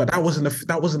intensity, but that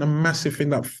wasn't a massive thing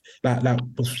that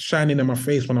was shining in my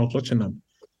face when I was watching them.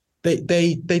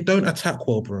 They don't attack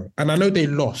well, bro. And I know they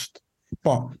lost,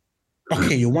 but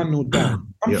okay, you're 1-0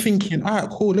 down. I'm thinking, all right,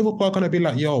 cool. Liverpool are gonna be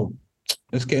like, yo,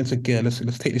 let's get into gear. Let's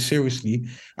take this seriously.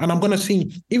 And I'm gonna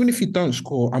see, even if you don't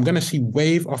score, I'm gonna see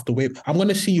wave after wave. I'm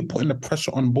gonna see you putting the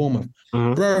pressure on Bournemouth,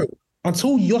 bro.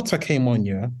 Until Jota came on,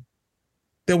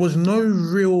 there was no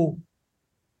real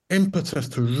impetus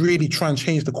to really try and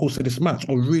change the course of this match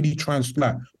or really try and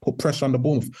put pressure on the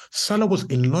Bournemouth. Salah was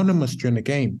anonymous during the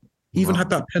game. He even had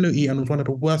that penalty and it was one of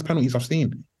the worst penalties I've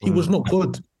seen. He was not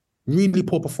good. Really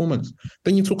poor performance.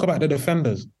 Then you talk about the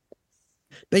defenders.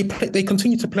 They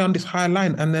continue to play on this high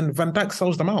line and then Van Dijk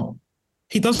sells them out.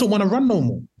 He doesn't want to run no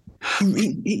more.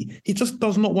 He just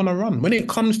does not want to run. When it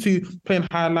comes to playing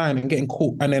high line and getting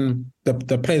caught and then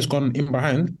the player's gone in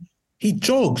behind, he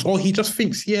jogs or he just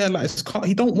thinks, he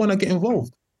don't want to get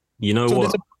involved. You know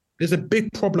what? There's a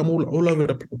big problem all over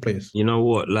the place. You know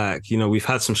what? We've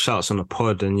had some shouts on the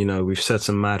pod and, we've said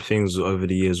some mad things over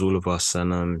the years, all of us.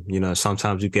 And,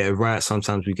 sometimes we get it right,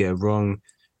 sometimes we get it wrong.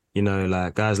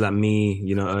 Guys like me,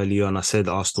 early on, I said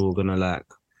Arsenal were going to,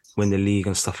 win the league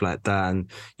and stuff like that. And,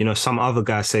 some other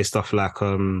guys say stuff like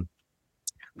Van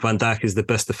Dijk is the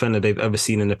best defender they've ever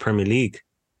seen in the Premier League.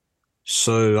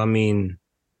 So, I mean...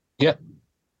 Yeah,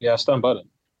 I stand by that.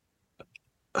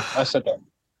 I said that.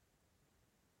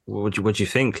 What do you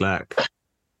think?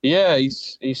 Yeah,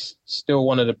 he's still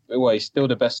he's still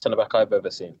the best centre back I've ever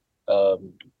seen.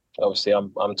 Obviously,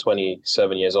 I'm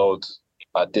 27 years old.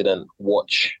 I didn't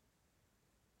really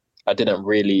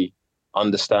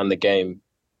understand the game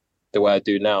the way I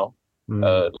do now.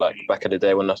 Back in the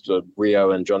day when that's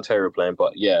Rio and John Terry were playing.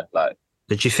 But yeah,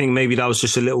 Did you think maybe that was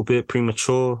just a little bit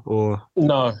premature, or?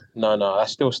 No. I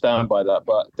still stand by that.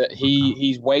 But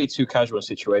he's way too casual in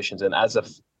situations, and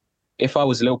if I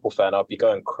was a Liverpool fan, I'd be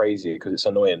going crazy because it's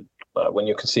annoying. When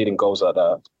you're conceding goals like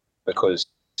that because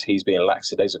he's being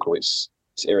lackadaisical, it's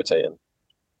irritating.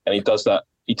 And he does that.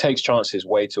 He takes chances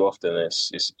way too often.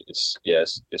 It's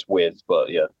weird, but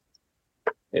yeah,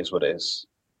 it is what it is.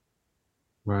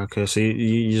 Right. Okay. So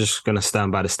you're just gonna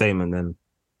stand by the statement then?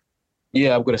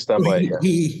 Yeah, I'm gonna stand by it. Yeah.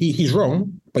 He's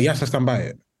wrong, but he has to stand by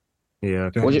it.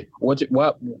 Yeah. Okay.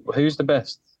 Who's the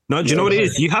best? No, do you know what it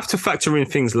is? You have to factor in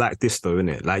things like this, though,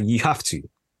 innit? You have to.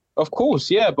 Of course,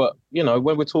 yeah, but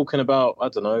when we're talking about, I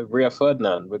don't know, Rio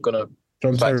Ferdinand, we're gonna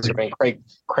factor in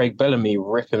Craig Bellamy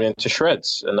ripping him into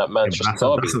shreds, and that Manchester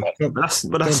derby.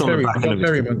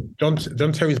 John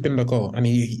Terry's been the goal, and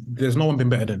there's no one been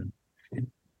better than him.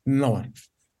 No one.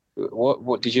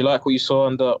 What did you like? What you saw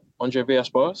under Andre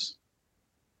Villas-Boas?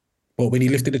 What, when he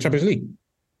lifted the Champions League?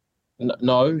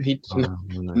 No.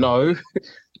 No.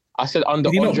 I said under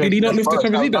Andre. Did he not lift the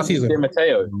Champions League that season? Di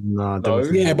Matteo. No.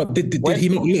 Yeah, but did he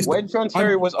not lift? When John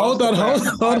Terry was hold on.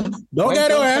 Don't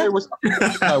get away.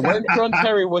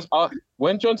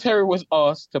 When John Terry was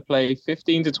asked to play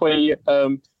 15 to 20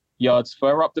 yards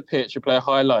further up the pitch to play a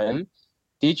high line,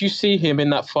 did you see him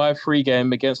in that 5-3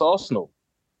 game against Arsenal?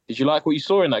 Did you like what you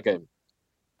saw in that game?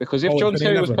 Because if John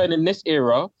Terry was playing in this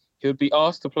era, he would be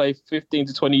asked to play 15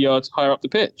 to 20 yards higher up the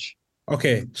pitch.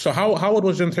 Okay, so how old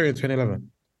was John Terry in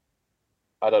 2011?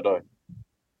 I don't know.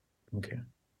 Okay.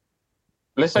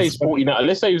 Let's say he's 40 now.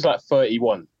 Let's say he was like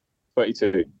 31,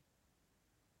 32.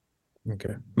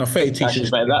 Okay. No, 32.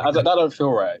 That don't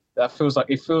feel right. It feels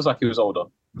like he was older.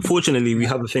 Fortunately, we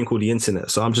have a thing called the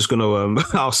internet, so I'm just gonna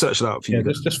I'll search that up for you.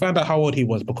 Just find out how old he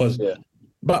was because. Yeah.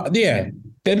 But yeah,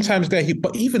 10 times there.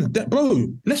 But even that, bro,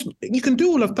 you can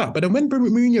do all of that. But then when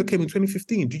Mourinho came in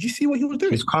 2015, did you see what he was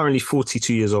doing? He's currently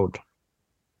 42 years old.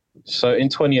 So in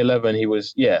 2011, he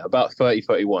was about 30,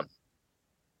 31.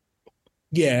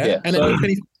 Yeah. And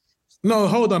then no,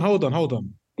 hold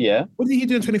on. Yeah. What did he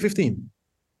do in 2015?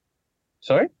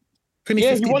 Sorry.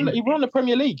 2015. Yeah, he won the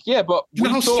Premier League. Yeah, but do you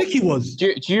know how sick he was?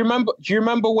 Do you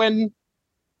remember when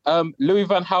Louis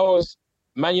van Gaal's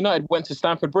Man United went to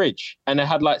Stamford Bridge and they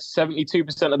had like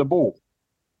 72% of the ball,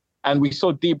 and we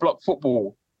saw D-block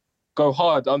football go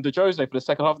hard under Jose for the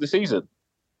second half of the season,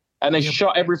 and they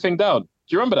shut everything down.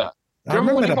 Do you remember that? Do you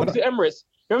remember when they come to Emirates?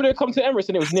 Remember they come to Emirates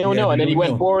and it was 0-0, and then he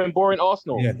went boring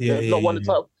Arsenal. Not won the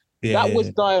title. That was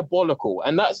diabolical,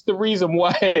 and that's the reason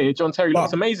why John Terry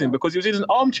looks amazing, because he was in an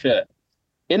armchair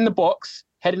in the box,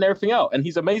 heading everything out, and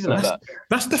he's amazing at that.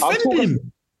 That's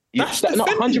defending. That's not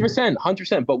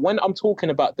 100%. But when I'm talking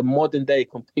about the modern day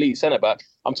complete centre back,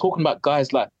 I'm talking about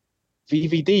guys like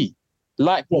VVD,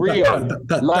 like Rio,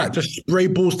 that just spray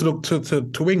balls to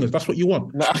wingers. That's what you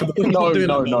want. No.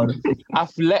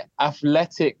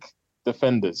 Athletic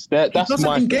defenders. That's he doesn't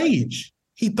engage.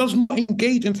 he does not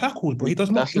engage in tackles, bro. He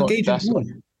does not engage in balls.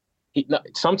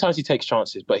 Sometimes he takes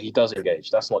chances, but he does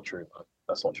engage. That's not true, bro.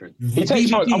 That's not true. He takes VVD.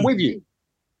 chances. I'm with you.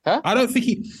 Huh? I don't think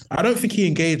he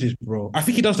engages, bro. I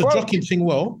think he does the jockeying thing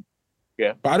well.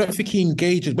 Yeah. But I don't think he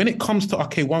engages. When it comes to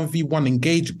 1v1,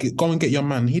 engage, go and get your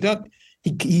man.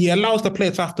 He allows the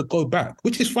player to have to go back,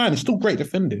 which is fine. It's still great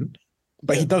defending,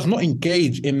 but he does not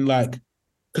engage in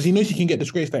because he knows he can get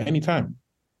disgraced at any time.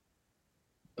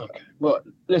 Okay. Well,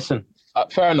 listen.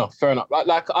 Fair enough.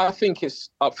 Like I think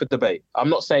it's up for debate. I'm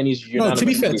not saying he's unanimous. No,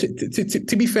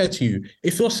 to be fair to you,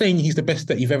 if you're saying he's the best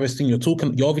that you've ever seen, you're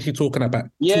obviously talking about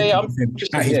at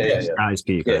his best. At his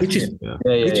peak,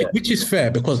 which is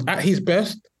fair, because at his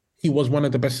best, he was one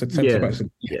of the best centre backs.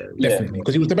 Definitely,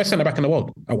 because he was the best centre back in the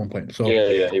world at one point. So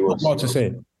he was. Not hard to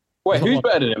say. Wait, who's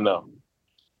better than him now?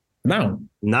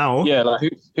 Now, yeah, like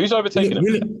who's overtaking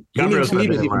him? Gabriel's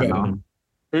better than him right now.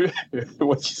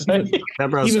 What'd you say?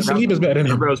 Even Saliba's better than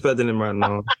him. Gabriel's better than him right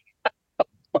now.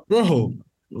 Bro,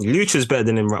 Lucha's better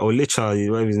than him, right? Or Licha,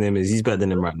 whatever his name is, he's better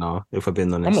than him right now, if I've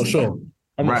been honest. I'm not sure.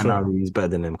 Now, he's better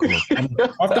than him. Come on.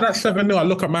 After that 7-0, I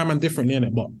look at my man differently,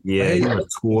 innit? But you're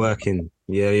twerking.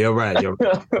 Yeah, you're right.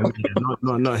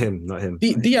 Not him.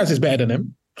 Diaz is better than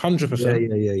him,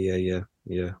 100%.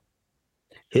 Yeah.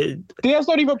 Diaz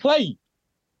don't even play.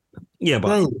 Yeah, but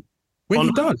bro, when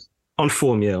he does. On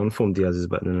form, Diaz is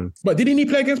better than him. But didn't he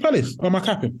play against Palace? Or am I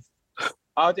capping?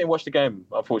 I didn't watch the game,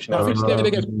 unfortunately.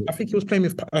 I think he was playing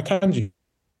with Kanji.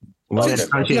 Was it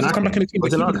not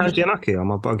Kanji and Ake?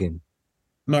 Am I bugging?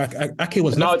 No, Ake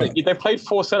was left back. They played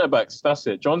 4 centre-backs. That's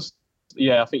it. I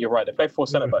think you're right. They played 4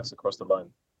 centre-backs across the line.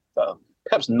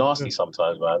 Pep's nasty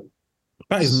sometimes, man.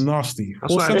 That is nasty.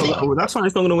 That's why he's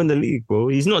not going to win the league, bro.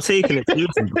 He's not taking it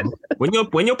seriously, bro. When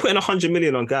you're putting 100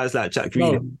 million on guys like Jack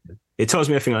Grealish, it tells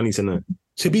me everything I need to know.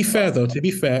 To be fair,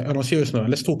 and on a serious note,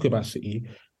 let's talk about City.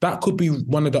 That could be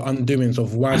one of the undoings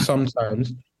of why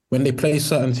sometimes when they play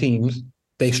certain teams,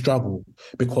 they struggle,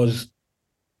 because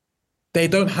they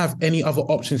don't have any other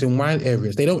options in wide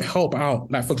areas. They don't help out.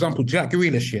 Like, for example, Jack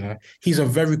Grealish, he's a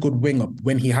very good winger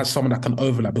when he has someone that can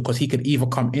overlap, because he can either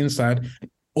come inside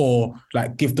or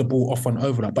give the ball off on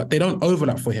overlap, but they don't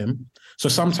overlap for him. So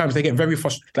sometimes they get very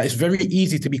frustrated. It's very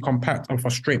easy to be compact and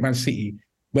frustrate Man City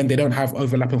when they don't have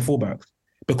overlapping fullbacks,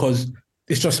 because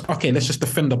it's just, okay, let's just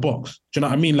defend the box. Do you know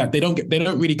what I mean? They don't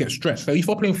really get stretched. So if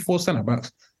you're playing 4 centre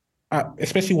backs,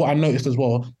 especially what I noticed as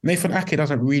well, Nathan Ake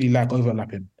doesn't really like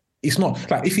overlapping. It's not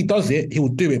if he does it, he'll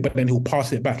do it, but then he'll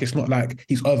pass it back. It's not like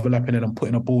he's overlapping it and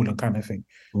putting a ball and kind of thing.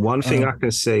 One thing I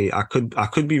can say, I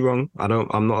could be wrong.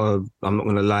 I'm not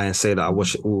going to lie and say that I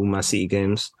watch all my City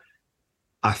games.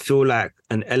 I feel like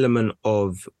an element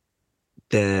of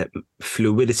their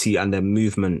fluidity and their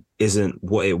movement isn't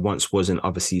what it once was in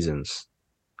other seasons.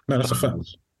 No, that's a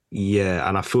fact. Yeah,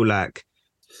 and I feel like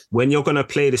when you're going to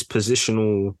play this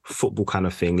positional football kind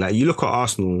of thing, you look at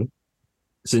Arsenal,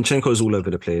 Zinchenko's all over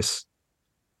the place.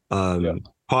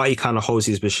 Partey kind of holds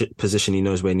his position. He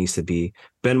knows where he needs to be.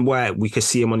 Ben White, we could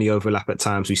see him on the overlap at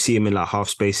times. We see him in half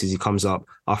spaces. He comes up.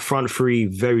 Our front three,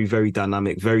 very, very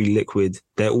dynamic, very liquid.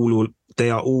 They are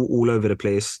all over the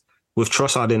place. With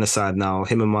Trossard in the side now,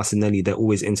 him and Martinelli, they're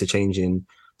always interchanging.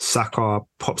 Saka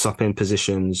pops up in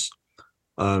positions.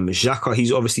 Xhaka,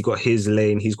 he's obviously got his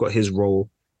lane. He's got his role.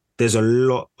 There's a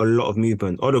lot of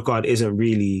movement. Odegaard isn't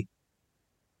really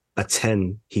a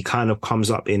 10. He kind of comes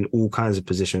up in all kinds of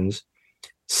positions.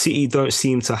 City don't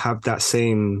seem to have that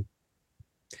same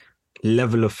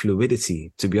level of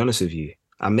fluidity, to be honest with you.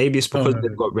 And maybe it's because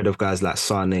they've got rid of guys like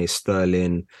Sane,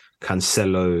 Sterling,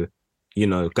 Cancelo,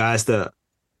 guys that,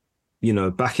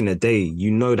 back in the day,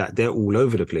 that they're all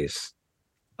over the place.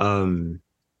 Do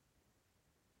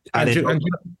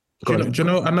you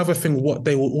know another thing? What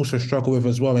they will also struggle with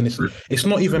as well, and it's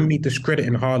not even me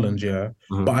discrediting Haaland,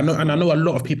 but I know a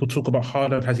lot of people talk about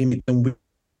Haaland. Has he made them?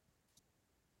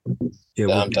 Yeah,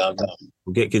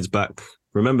 we'll get kids back.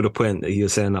 Remember the point that he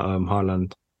was saying that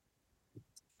Haaland.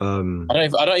 I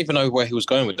don't even know where he was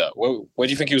going with that. Where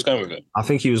do you think he was going with it? I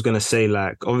think he was going to say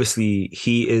obviously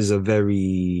he is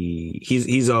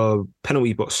he's a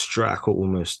penalty box striker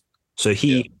almost. So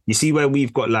you see where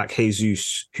we've got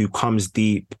Jesus who comes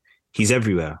deep, he's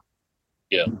everywhere.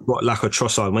 Yeah. We've got a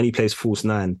Trossard, when he plays false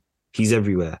 9, he's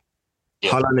everywhere. Yeah.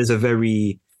 Haaland is a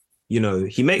very,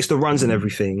 he makes the runs and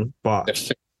everything, but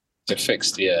they're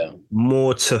fixed,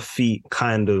 more to feet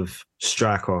kind of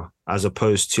striker as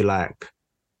opposed to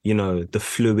the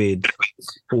fluid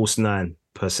false 9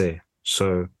 per se.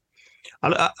 So,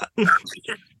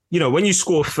 when you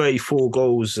score 34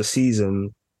 goals a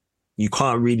season, you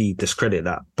can't really discredit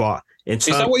that. But is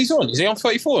that what he's on? Is he on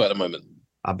 34 at the moment?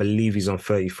 I believe he's on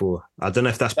 34. I don't know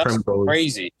if that's That's Prem goals.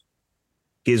 crazy.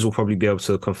 Gids will probably be able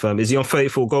to confirm. Is he on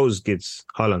 34 goals, Gids?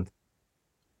 Haaland?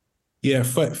 Yeah,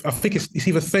 I think it's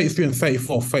either 33 and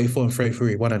 34, 34 and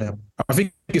 33, one of them. I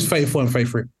think it's 34 and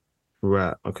 33.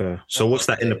 Right, okay. So what's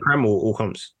that in the Prem or all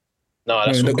comps? No, No,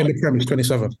 that's in all the Premier is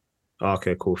 27.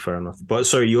 Okay, cool, fair enough. But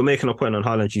sorry, you were making a point on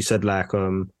Haaland. You said like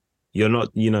you're not,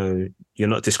 you're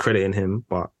not discrediting him,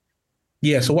 but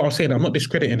Yeah, so what I'm saying, I'm not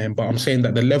discrediting him, but I'm saying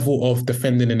that the level of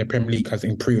defending in the Premier League has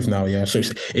improved now. Yeah, so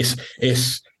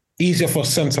it's easier for a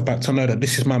centre back to know that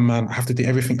this is my man. I have to do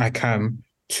everything I can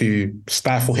to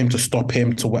stifle him, to stop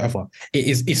him, to whatever.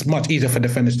 It's much easier for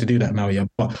defenders to do that now. Yeah,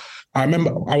 but I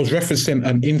remember I was referencing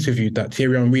an interview that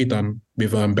Thierry Henry done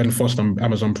with Ben Foster on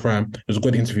Amazon Prime. It was a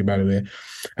good interview, by the way.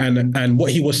 And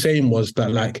what he was saying was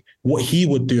that like what he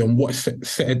would do and what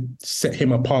set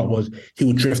him apart was he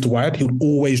would drift wide. He would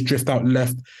always drift out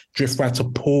left, drift right to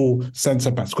pull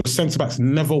centre backs, because centre backs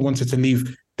never wanted to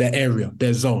leave their area,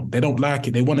 their zone. They don't like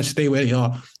it. They want to stay where they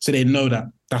are, so they know that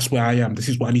that's where I am. This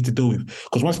is what I need to deal with.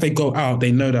 Because once they go out,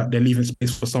 they know that they're leaving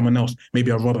space for someone else,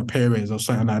 maybe a Robert Perez or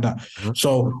something like that. Mm-hmm.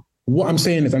 So what I'm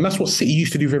saying is, and that's what City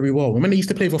used to do very well. When they used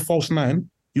to play with a false nine,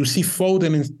 you'll see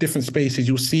Foden in different spaces.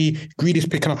 You'll see Greedy's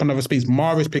picking up another space.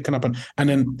 Mahrez picking up, and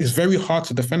then it's very hard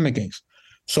to defend against.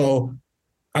 So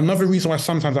another reason why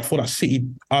sometimes I feel that City,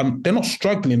 they're not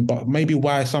struggling, but maybe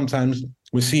why sometimes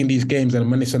we're seeing these games and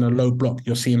when it's in a low block,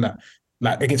 you're seeing that.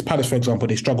 Like against Palace, for example,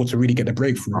 they struggle to really get the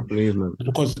breakthrough.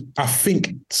 Because I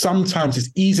think sometimes it's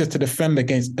easier to defend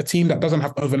against a team that doesn't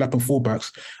have overlapping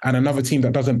fullbacks and another team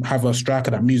that doesn't have a striker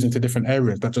that moves into different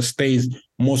areas, that just stays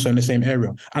more so in the same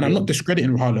area. And I'm not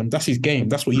discrediting Haaland. That's his game.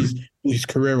 That's what his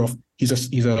career of.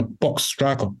 He's a box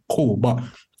striker. Cool. But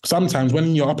sometimes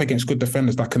when you're up against good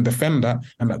defenders that can defend that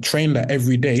and that train that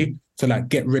every day to like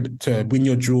to win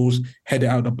your duels, head it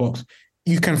out the box,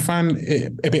 you can find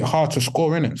it a bit hard to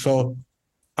score in it. So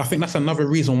I think that's another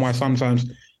reason why sometimes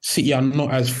City are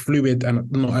not as fluid and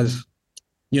not as,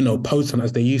 potent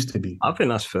as they used to be. I think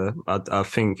that's fair. I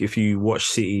think if you watch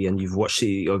City and you've watched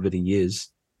City over the years,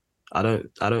 I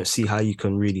don't see how you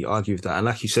can really argue with that. And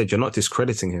like you said, you're not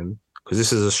discrediting him because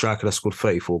this is a striker that scored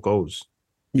 34 goals.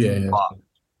 Yeah. But,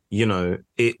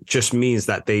 it just means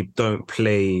that they don't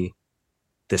play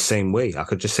the same way. I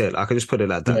could just say it. I could just put it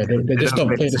like that. Yeah, they just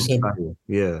don't play the same way.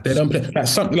 Yeah. They don't play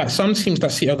like some teams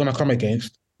that City are going to come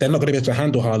against. They're not going to be able to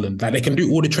handle Haaland. Like they can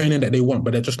do all the training that they want,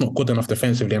 but they're just not good enough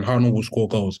defensively, and Haaland will score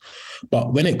goals. But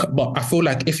I feel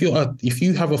like if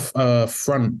you have a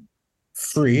front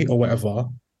three or whatever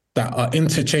that are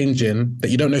interchanging,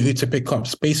 that you don't know who to pick up,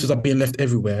 spaces are being left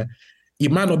everywhere. You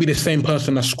might not be the same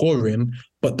person that's scoring,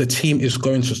 but the team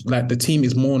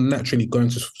is more naturally going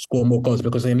to score more goals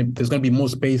because there's going to be more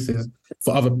spaces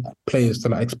for other players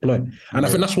to exploit. And I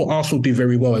think that's what Arsenal do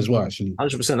very well as well, actually.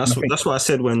 100%. That's what I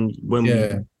said when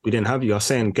we didn't have you. I was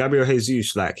saying Gabriel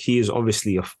Jesus, he is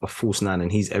obviously a false nine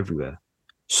and he's everywhere.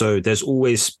 So there's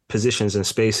always positions and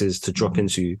spaces to drop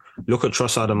into. Look at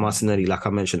Trossard and Martinelli, like I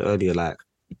mentioned earlier.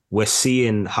 We're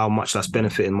seeing how much that's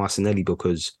benefiting Martinelli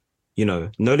because,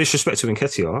 no disrespect to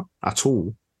Nketiah at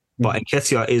all, but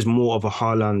Nketiah is more of a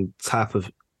Haaland type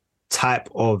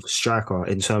of striker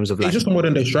in terms of he's just a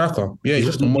modern day striker. Yeah, he's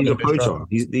just a modern day striker.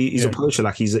 He's a poacher.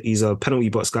 He's a penalty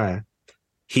box guy.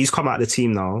 He's come out of the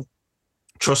team now.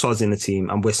 Trossard's in the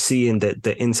team, and we're seeing the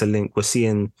interlink. We're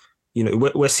seeing,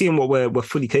 we're seeing what we're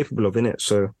fully capable of in it.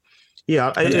 So,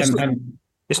 yeah,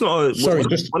 it's not a. Sorry,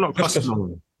 we're not cussing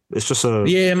them. It's just a.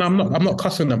 Yeah, no, I'm not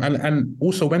cussing them. And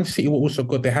also when City were also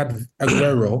good, they had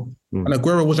Aguero, and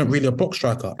Aguero wasn't really a box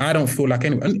striker. I don't feel like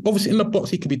anyone. And obviously in the box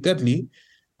he could be deadly,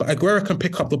 but Aguero can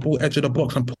pick up the ball edge of the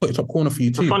box and put it top corner for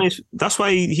you too. That's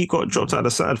why he got dropped out of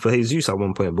the side for Jesus at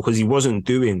one point because he wasn't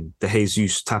doing the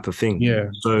Jesus type of thing. Yeah.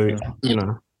 So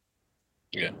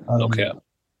Yeah. Okay.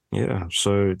 Yeah.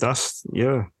 So that's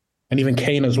And even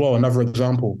Kane as well, another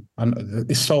example. And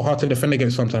it's so hard to defend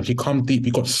against sometimes. You come deep,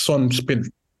 you got Son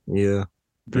spin. Yeah.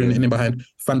 Bring it in behind,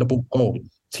 fan the ball, goal.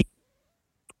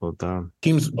 Oh, damn.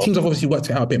 Teams have obviously worked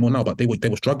it out a bit more now, but they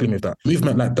were struggling with that.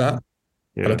 Movement like that.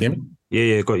 Yeah. Hello, Kim?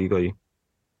 Yeah, got you.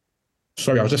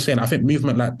 Sorry, I was just saying, I think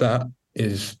movement like that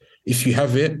is, if you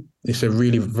have it, it's a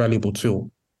really valuable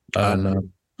tool.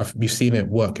 And we've seen it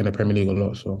work in the Premier League a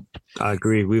lot. So I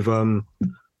agree. We've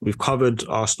covered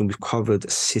Arsenal, we've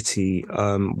covered City.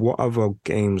 What other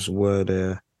games were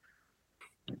there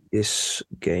this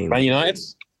game? Man United?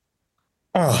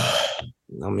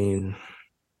 I mean,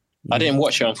 I didn't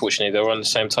watch it, unfortunately. They were on the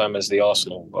same time as the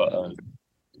Arsenal, but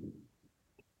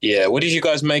yeah. What did you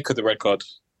guys make of the red card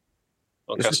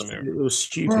on Casemiro? It was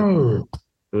stupid.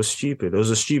 It was stupid. It was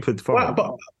a stupid foul.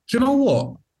 But do you know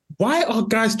what? Why are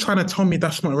guys trying to tell me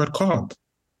that's not a red card?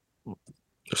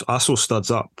 I saw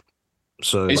studs up.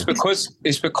 So It's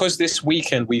because this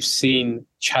weekend we've seen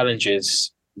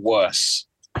challenges worse.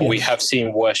 Or we have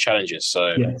seen worse challenges.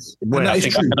 So Yes. I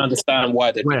think I can understand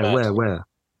why they're mad. Where?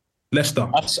 Leicester.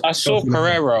 I saw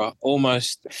Pereira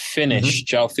almost finish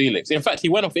João Felix. In fact, he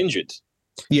went off injured.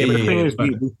 Yeah, but the thing is,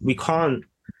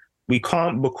 we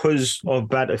can't because of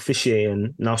bad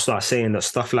officiating now start saying that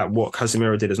stuff like what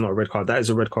Casemiro did is not a red card. That is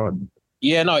a red card.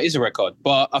 Yeah, no, it is a red card.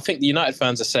 But I think the United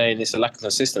fans are saying it's a lack of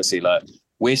consistency. Like,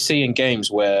 we're seeing games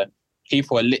where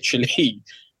people are literally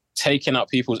taking out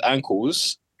people's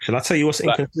ankles. Shall I tell you what's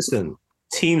inconsistent?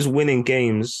 Teams winning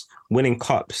games, winning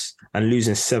cups, and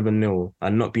losing 7-0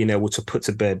 and not being able to put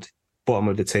to bed bottom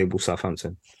of the table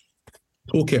Southampton.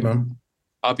 Okay, man.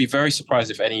 I'd be very surprised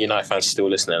if any United fans still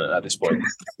listening at this point.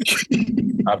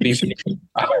 I'd be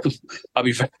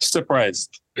very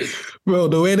surprised. Bro,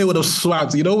 the way they would have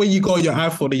swiped, you know when you go on your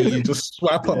iPhone and you just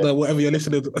swipe up the whatever you're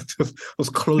listening to,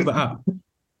 just close the app.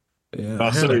 Yeah.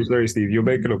 Sorry, Steve, you're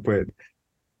making a point.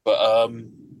 But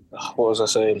what was I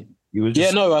saying?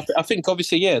 I think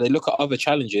obviously, they look at other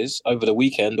challenges over the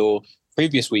weekend or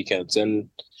previous weekends. And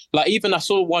like, even I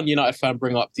saw one United fan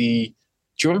bring up do you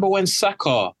remember when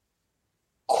Saka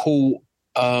caught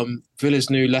Villa's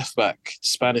new left back,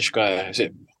 Spanish guy? I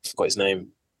forgot his name.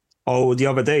 Oh, the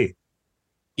other day.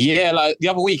 Yeah, like the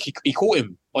other week he caught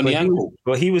him on the ankle.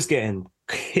 But he was getting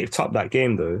hipped up that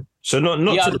game though. So not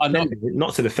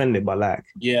to defend it, but like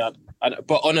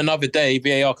but on another day,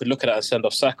 VAR could look at that and send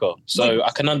off Saka. So I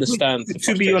can understand.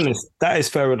 To be honest, that is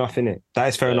fair enough, innit? That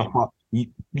is fair enough.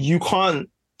 You can't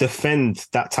defend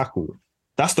that tackle.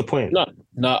 That's the point.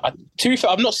 No. To be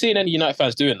fair, I'm not seeing any United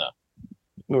fans doing that.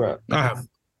 Right. I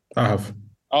have.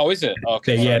 Oh, is it?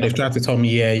 Okay. Yeah, they've tried to tell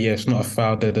me, it's not a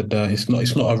foul. It's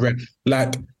not a red.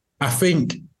 Like, I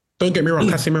think, don't get me wrong,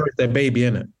 Casemiro is their baby,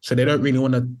 innit? So they don't really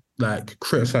want to like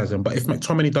criticize him. But if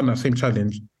McTominay done that same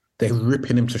challenge, they're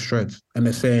ripping him to shreds and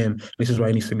they're saying this is why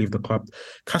he needs to leave the club.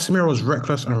 Casemiro was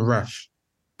reckless and rash.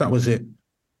 That was it.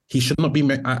 He should not be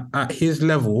at his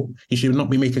level. He should not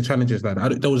be making challenges like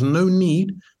that. There was no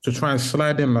need to try and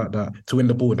slide in like that to win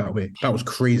the ball that way. That was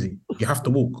crazy. You have to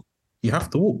walk.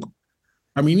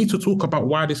 And we need to talk about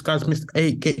why this guy's missed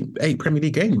 8 Premier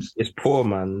League games. It's poor,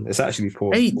 man. It's actually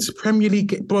poor. 8 Premier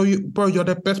League, bro. You're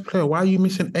the best player. Why are you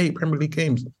missing 8 Premier League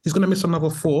games? He's gonna miss another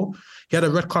 4. He had a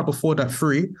red card before that,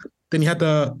 3. Then he had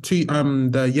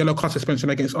the yellow card suspension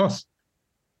against us.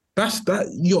 That's that.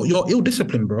 You're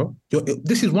ill-disciplined, bro.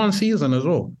 This is one season as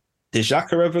well. Did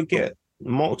Xhaka ever get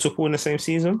multiple in the same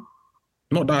season?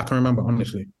 Not that I can remember,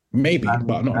 honestly. Maybe,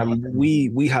 but not.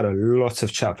 We had a lot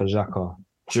of chat for Xhaka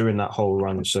during that whole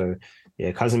run. So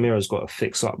yeah, Casemiro's got to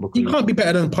fix up because he can't be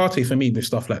better than Partey for me with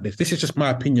stuff like this. This is just my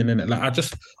opinion, innit? Like, I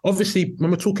just obviously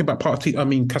when we're talking about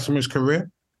Casemiro's career,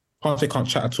 Partey can't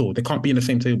chat at all. They can't be in the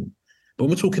same table. But when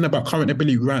we're talking about current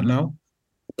ability right now,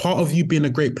 part of you being a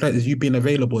great player is you being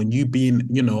available and you being,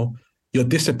 you're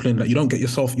disciplined. Like, you don't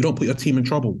put your team in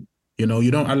trouble.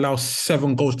 You don't allow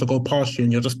 7 goals to go past you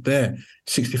and you're just there,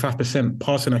 65%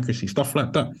 passing accuracy, stuff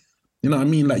like that. You know what I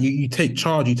mean? Like, you take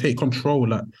charge, you take control.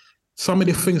 Like, some of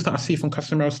the things that I see from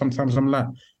Casemiro, sometimes I'm like,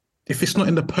 if it's not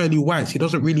in the pearly whites, he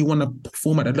doesn't really want to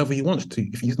perform at the level he wants to.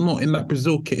 If he's not in that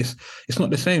Brazil kit, it's not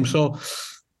the same. So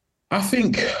I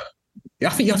think you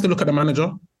have to look at the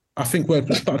manager. I think we're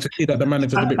starting to see that the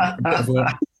manager's a bit of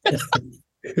a...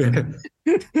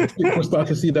 We're starting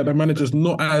to see that the manager's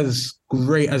not as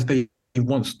great as they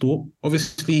once thought.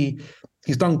 Obviously,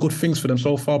 he's done good things for them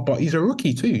so far, but he's a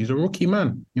rookie too. He's a rookie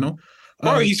man,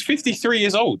 Bro, he's 53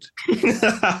 years old.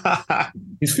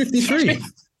 He's 53.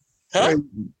 Huh?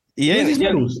 He ain't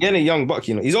a young buck,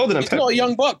 He's older than Pep. He's not a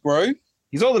young buck, bro.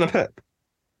 He's older than Pep.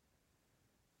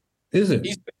 Is it?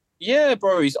 Yeah,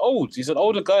 bro, he's old. He's an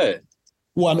older guy.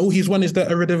 Well, and all he's won is the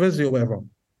Eredivisie or whatever.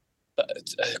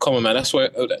 Come on, man. That's where...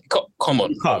 Come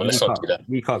on. Let's not do that.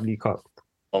 League Cup.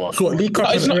 Come on. So what, League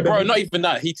Cup? It's not, bro, not even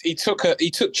that. He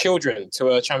took children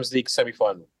to a Champions League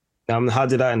semi-final. How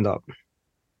did that end up?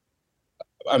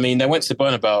 I mean, they went to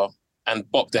Bernabeu and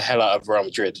bopped the hell out of Real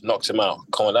Madrid, knocked him out.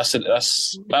 Come on,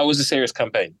 that was a serious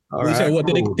campaign. All right, cool.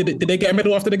 Did they get a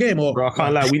medal after the game? Or? Bro, I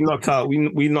can't lie.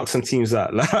 We knocked some teams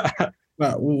out. Like,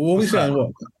 what are we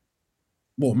saying?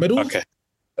 What medal? Okay.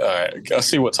 All right. I'll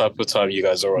see what type of time you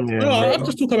guys are on. Yeah, no, I'm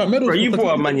just talking about medals. Bro, you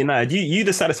brought up Man United. You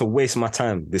decided to waste my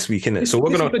time this week, innit? So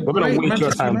we're gonna waste your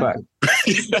time back.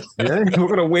 Yeah, we're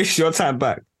gonna waste your time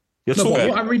back.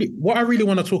 What I really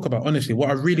want to talk about, honestly,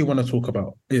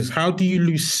 is how do you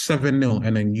lose 7-0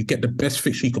 and then you get the best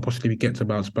fixture you could possibly get to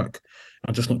bounce back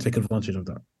and just not take advantage of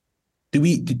that?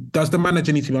 Does the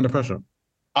manager need to be under pressure?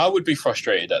 I would be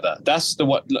frustrated at that. That's the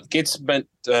what look, Gids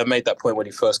made that point when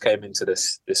he first came into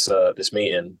this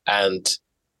meeting, and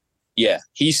yeah,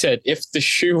 he said if the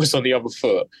shoe was on the other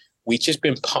foot, we just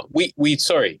been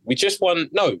we just won.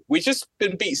 No, we just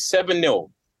been beat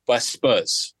 7-0 by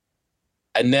Spurs,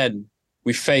 and then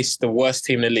we faced the worst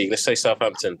team in the league. Let's say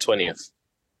Southampton, 20th.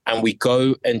 And we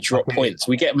go and drop points.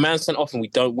 We get man sent off and we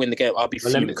don't win the game. I'll be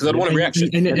fuming because I don't want a reaction.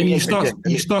 And you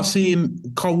start seeing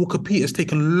Carl Walker-Peters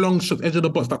taking long shots edge of the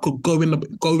box that could go in.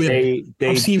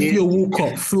 I've seen Theo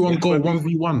Walcott through on goal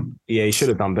 1v1. Yeah, he should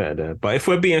have done better there. But if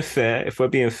we're being fair,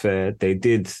 they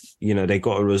did. You know, they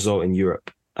got a result in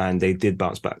Europe and they did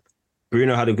bounce back.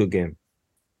 Bruno had a good game.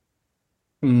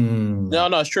 No,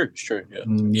 it's true. It's true.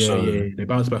 Yeah. They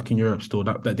bounced back in Europe still.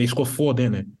 That they scored 4,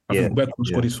 didn't they? I think Beckham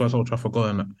scored his first Old Trafford goal.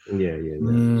 Yeah.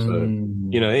 So,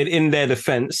 you know, in their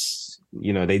defense,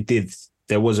 you know,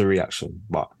 there was a reaction,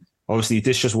 but obviously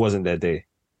this just wasn't their day.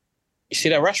 You see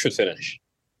that Rashford finish?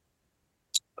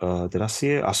 Did I see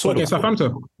it? I saw it.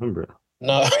 Southampton. Remember it?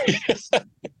 No. It's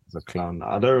a clown.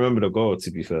 I don't remember the goal,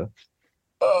 to be fair.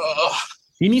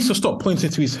 He needs to stop pointing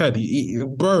to his head.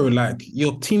 Bro, like,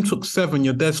 your team took 7,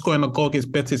 you're there scoring a goal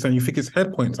against Betis and you think it's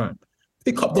head point time.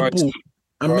 Pick up the ball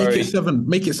and make it 7.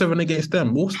 Make it 7 against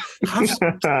them.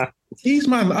 These,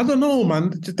 man, I don't know,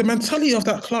 man. The mentality of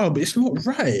that club, it's not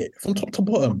right from top to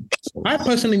bottom. I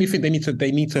personally think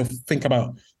they need to think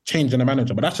about changing the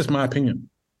manager, but that's just my opinion.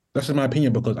 That's just my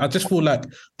opinion because I just feel like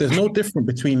there's no difference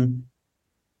between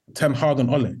Ten Hag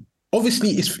and Ole. Obviously,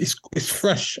 it's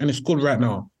fresh and it's good right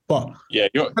now. But yeah,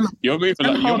 you're moving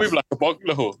like a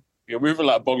Bogler. You're moving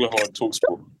like a Bogler on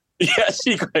TalkSport.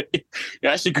 You're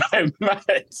actually going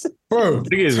mad, bro.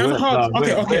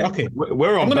 Okay.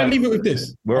 I'm gonna leave it with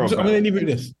this. I'm gonna leave it with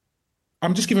this.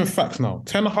 I'm just giving facts now.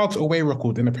 Ten Hag's away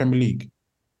record in the Premier League.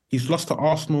 He's lost to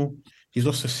Arsenal. He's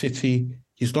lost to City.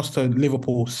 He's lost to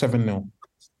Liverpool 7-0.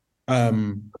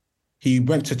 He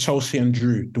went to Chelsea and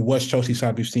drew, the worst Chelsea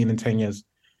side we've seen in 10 years.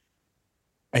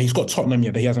 And he's got Tottenham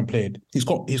yet that he hasn't played. He's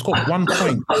got 1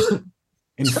 point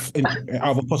in out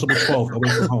of a possible 12 away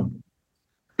from home.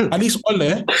 At least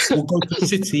Ole will go to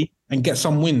City and get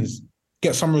some wins,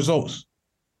 get some results.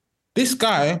 This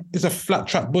guy is a flat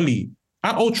track bully.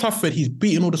 At Old Trafford, he's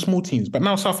beating all the small teams, but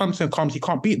now Southampton comes, he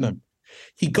can't beat them.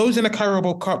 He goes in the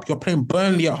Carabao Cup, you're playing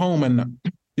Burnley at home and that.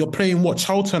 You're playing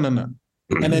Charlton and that.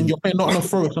 And then you're playing Nottingham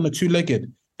Forest on a 2-legged.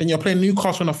 Then you're playing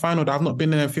Newcastle in a final that I've not been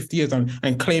there in 50 years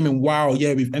and claiming, wow,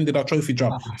 yeah, we've ended our trophy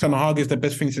drop. Ten Hag is the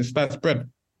best thing since sliced bread.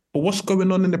 But what's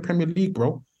going on in the Premier League,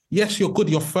 bro? Yes, you're good,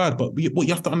 you're third, but what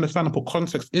you have to understand and put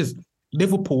context is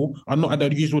Liverpool are not at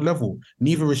their usual level.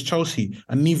 Neither is Chelsea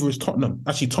and neither is Tottenham.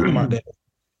 Actually, Tottenham out there.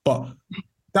 But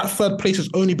that third place is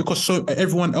only because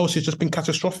everyone else has just been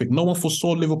catastrophic. No one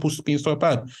foresaw Liverpool being so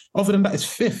bad. Other than that, it's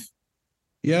 5th.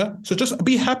 Yeah, so just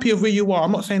be happy of where you are.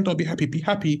 I'm not saying don't be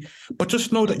happy, but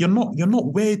just know that you're not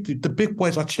where the big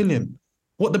boys are chilling.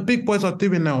 What the big boys are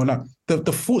doing now, like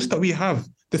the thoughts that we have,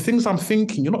 the things I'm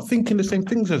thinking, you're not thinking the same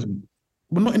things as me.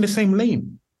 We're not in the same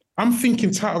lane. I'm thinking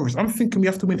terrorists. I'm thinking we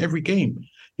have to win every game.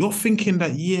 You're thinking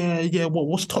that,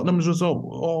 what's Tottenham's result?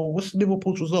 Oh, what's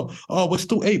Liverpool's result? Oh, we're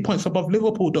still 8 points above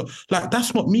Liverpool, though. Like,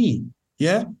 that's not me,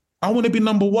 yeah? I want to be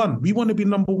number 1. We want to be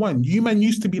number 1. You man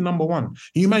used to be number 1.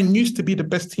 You man used to be the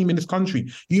best team in this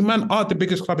country. You man are the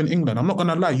biggest club in England. I'm not going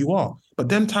to lie, you are. But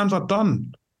them times are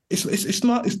done. It's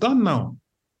done now.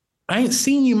 I ain't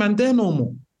seen you man there no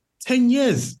more. 10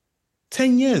 years.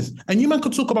 10 years. And you man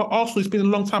could talk about Arsenal, it's been a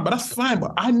long time, but that's fine.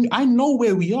 But I know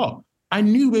where we are. I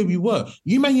knew where we were.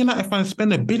 You man United fans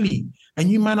spend £1 billion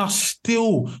and you man are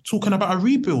still talking about a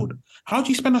rebuild. How do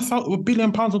you spend £1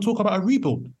 billion and talk about a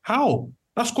rebuild? How?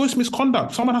 That's gross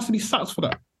misconduct. Someone has to be sacked for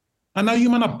that. And now you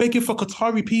man are begging for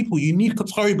Qatari people. You need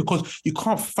Qatari because you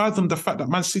can't fathom the fact that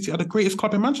Man City are the greatest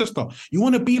club in Manchester. You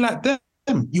want to be like them.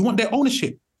 You want their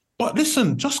ownership. But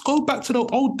listen, just go back to the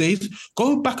old days.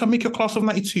 Go back and make your class of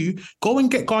 92. Go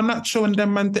and get Garnacho and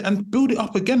them man and build it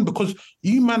up again because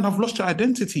you man have lost your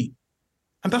identity.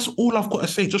 And that's all I've got to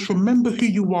say. Just remember who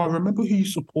you are. Remember who you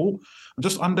support. And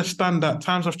just understand that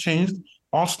times have changed.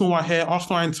 Arsenal are here.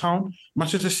 Arsenal are in town.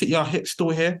 Manchester City are still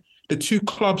here. The 2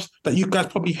 clubs that you guys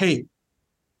probably hate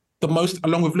the most,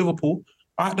 along with Liverpool,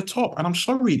 are at the top. And I'm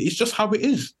sorry. It's just how it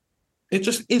is. It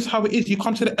just is how it is. You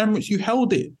come to the Emirates, you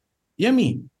held it. You hear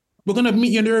me? We're going to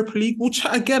meet you in the Europa League. We'll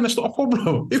chat again. That's not a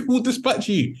problem. We'll dispatch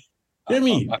you. You hear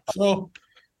me? So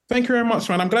thank you very much,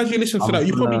 man. I'm glad you listened to that.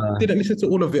 You probably didn't listen to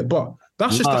all of it, but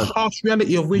that's just the harsh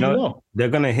reality of where you are. They're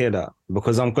going to hear that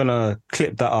because I'm going to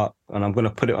clip that up and I'm going to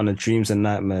put it on the Dreams and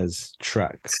Nightmares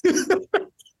track.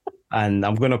 And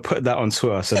I'm going to put that on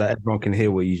Twitter so that everyone can hear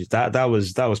what you just... That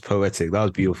was poetic. That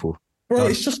was beautiful. Bro,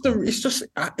 it's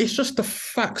just the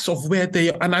facts of where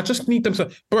they are. And I just need them to,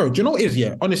 bro, do you know what it is?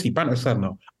 Yeah, honestly, banter aside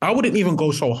now, I wouldn't even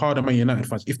go so hard on my United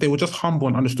fans if they were just humble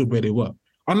and understood where they were.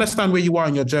 Understand where you are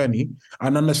in your journey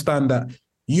and understand that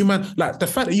you man, like the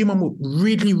fact that you man would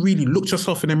really, really looked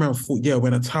yourself in the mirror and thought, yeah, we're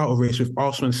in a title race with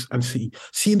Arsenal and City,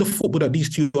 seeing the football that these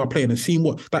two are playing and seeing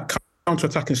what that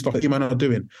counter-attacking stuff that you man are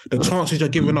doing, the chances you're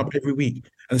giving up every week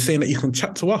and saying that you can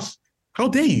chat to us. How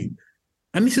dare you?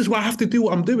 And this is why I have to do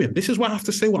what I'm doing. This is why I have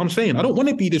to say what I'm saying. I don't want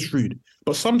to be this rude,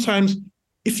 but sometimes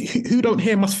who don't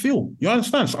hear must feel. You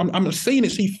understand? So I'm saying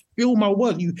it so you feel my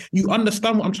words. You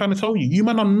understand what I'm trying to tell you. You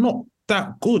man are not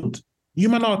that good. You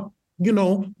man are,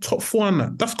 top 4 on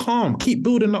that. That's calm. Keep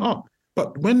building it up.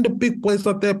 But when the big boys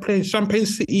are there playing Champagne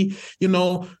City,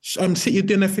 City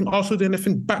doing their thing, Arsenal doing their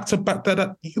thing, back to back,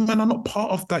 that you man are not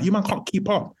part of that. You man can't keep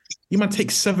up. You man take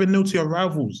 7-0 to your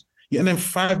rivals. Yeah, and then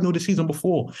 5-0 the season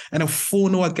before, and then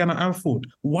 4-0 again at Anfield.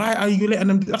 Why are you letting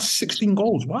them? That's 16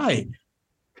 goals. Why?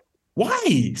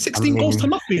 16 goals to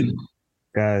nothing.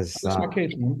 Guys, that's my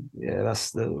case, man. Yeah,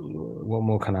 what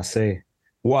more can I say?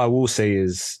 What I will say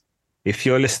is, if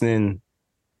you're listening,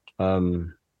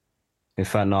 in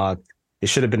fact, no, it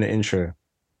should have been an intro.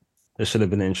 It should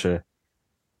have been an intro.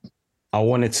 I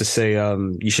wanted to say,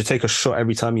 you should take a shot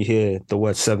every time you hear the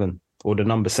word 7, or the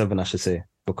number 7, I should say.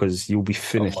 Because you'll be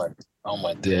finished. Oh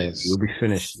my days. You'll be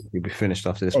finished. You'll be finished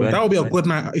after this. That will be a good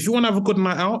night. If you want to have a good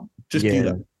night out, just do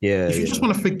that. Yeah. If you just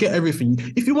want to forget everything,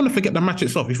 if you want to forget the match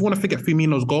itself, if you want to forget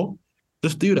Firmino's goal,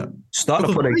 just do that. Start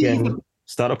the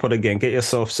pod again. Get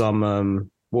yourself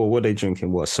some. What are they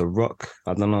drinking? What? Ciroc?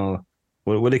 I don't know.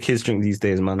 What do kids drink these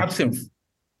days, man? Absinthe.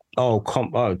 Oh,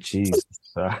 jeez.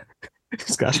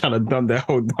 This guy's trying to dumb their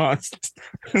whole dance.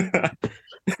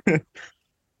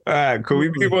 All right, can we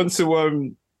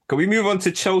move on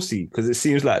to Chelsea? Because it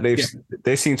seems like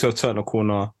they seem to have turned a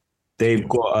corner. They've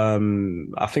got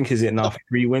I think is it now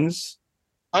 3 wins?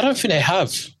 I don't think they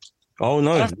have. Oh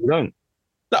no, they don't.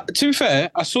 To be fair,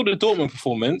 I saw the Dortmund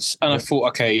performance and I thought,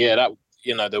 okay, yeah, that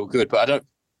they were good, but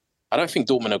I don't think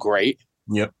Dortmund are great.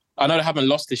 Yep. I know they haven't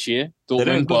lost this year,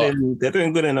 Dortmund, they're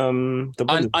doing good in the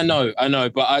Bundesliga. I know,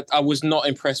 but I was not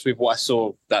impressed with what I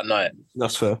saw that night.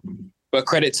 That's fair. But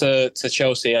credit to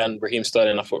Chelsea and Raheem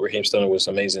Sterling. I thought Raheem Sterling was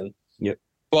amazing. Yep.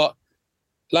 But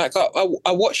like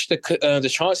I watched the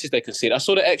chances they conceded. I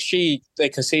saw the XG they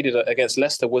conceded against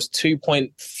Leicester was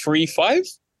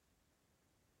 2.35.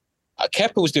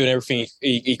 Kepa was doing everything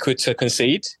he could to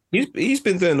concede. He's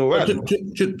been doing all right. Do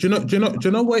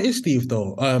you know what it is, Steve?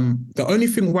 Though the only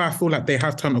thing why I feel like they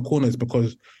have turned the corner is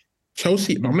because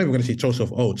Chelsea. I'm never going to say Chelsea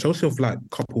of old. Chelsea of like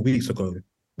a couple of weeks ago.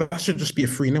 That should just be a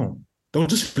 3-0. They'll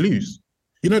just lose.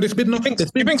 There's been nothing.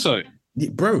 You think so?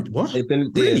 Bro, what? They've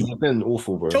been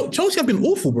awful, bro. Chelsea have been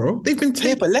awful, bro. They've been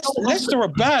but Leicester are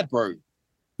bad, bro.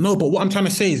 No, but what I'm trying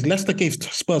to say is Leicester gave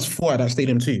Spurs 4 at that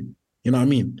stadium too. You know what I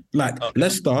mean? Like okay.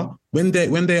 Leicester, when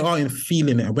they are in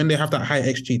feeling it, when they have that high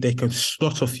XG, they can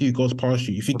slot a few goals past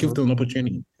you if you give them an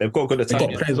opportunity. They've got good attack. They've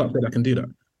got players up there that can do that.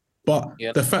 But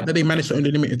the fact that they managed to only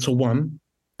limit it to 1,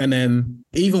 and then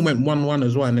it even went 1-1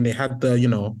 as well, and then they had the,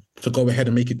 to go ahead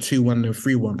and make it 2-1 and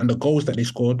 3-1. And the goals that they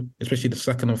scored, especially the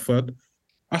second and third,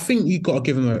 I think you got to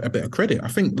give them a bit of credit. I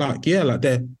think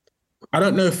they're, I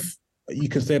don't know if you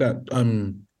can say that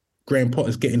Graham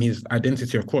Potter's getting his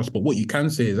identity across, but what you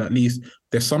can say is at least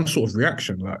there's some sort of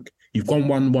reaction. Like you've gone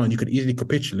 1-1, you could easily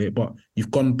capitulate, but you've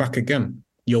gone back again.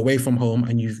 You're away from home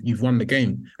and you've won the game.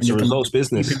 And it's a results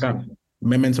business.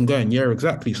 Momentum going. Yeah,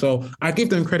 exactly. So I give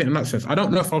them credit in that sense. I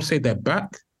don't know if I'll say they're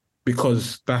back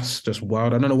because that's just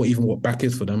wild. I don't know what back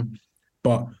is for them.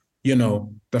 But,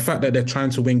 the fact that they're trying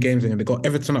to win games and they got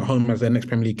Everton at home as their next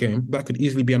Premier League game, that could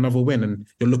easily be another win. And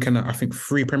you're looking at, I think,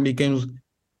 3 Premier League games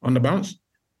on the bounce.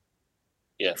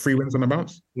 Yeah. 3 wins on the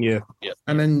bounce. Yeah.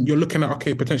 And then you're looking at,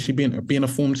 potentially being a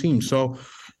form team. So,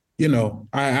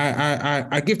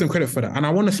 I give them credit for that. And I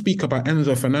want to speak about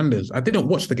Enzo Fernandez. I didn't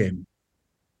watch the game.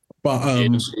 But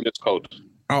it's cold.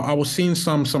 I was seeing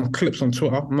some clips on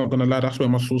Twitter. I'm not gonna lie, that's where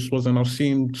my source was, and I was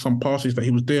seeing some passes that he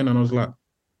was doing, and I was like,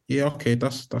 "Yeah, okay,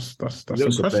 that's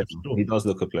impressive." He does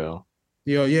look a player.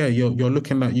 Yeah. You're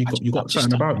looking like you got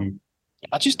something about you.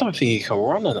 I just don't think he can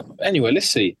run. Anyway, let's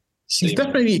see. He's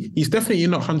definitely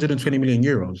not 120 million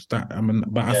euros. But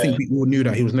I think we all knew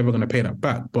that he was never going to pay that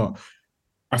back. But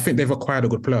I think they've acquired a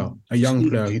good player, a young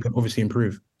player who can obviously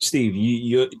improve. Steve,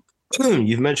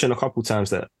 you've mentioned a couple of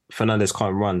times that Fernandes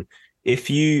can't run. If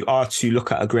you are to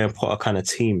look at a Graham Potter kind of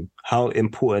team, how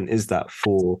important is that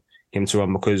for him to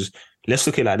run? Because let's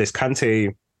look at it like this.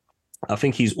 Kante, I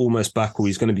think he's almost back or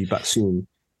he's going to be back soon.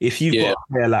 If you've got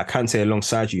a player like Kante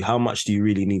alongside you, how much do you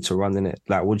really need to run in it?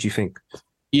 Like, what do you think?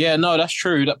 Yeah, no, that's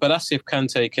true. But that's if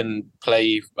Kante can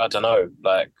play, I don't know,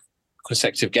 like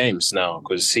consecutive games now,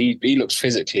 because he looks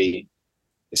physically,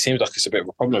 it seems like it's a bit of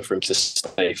a problem for him to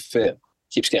stay fit.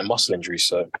 Keeps getting muscle injuries.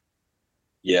 So,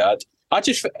 yeah, I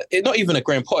just, it's not even a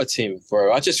Graham Potter team,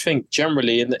 bro. I just think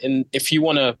generally, if you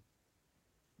want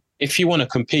to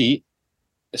compete,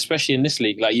 especially in this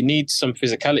league, like you need some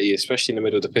physicality, especially in the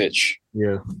middle of the pitch.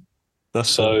 Yeah. That's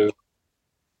so,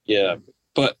 yeah.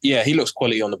 But yeah, he looks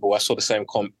quality on the ball. I saw the same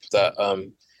comp that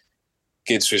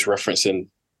Gids was referencing,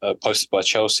 posted by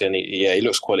Chelsea, and he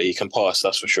looks quality. He can pass,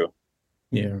 that's for sure.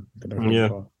 Yeah.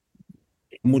 Yeah.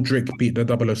 Mudryk beat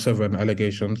the 007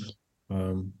 allegations.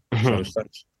 So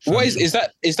what is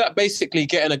that basically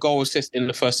getting a goal assist in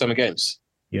the first 7 games?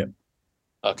 Yeah.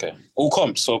 Okay. All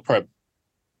comps or Prem?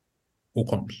 All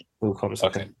comps. All comps.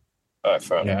 Okay. All right,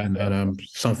 fair Yeah, enough. and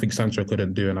something Sancho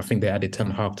couldn't do, and I think they added Ten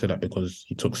Hag to that because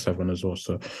he took 7 as well.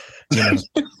 So, you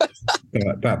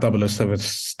know, that 007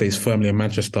 stays firmly in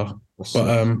Manchester.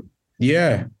 But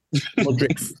yeah,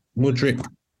 Mudryk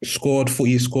scored, thought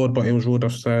he scored, but it was ruled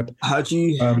offside. How do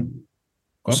you?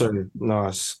 Sorry, no,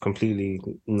 it's completely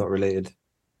not related.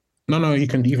 No, you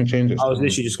can even change it. I was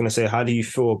literally just going to say, how do you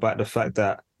feel about the fact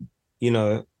that, you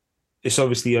know, it's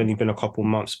obviously only been a couple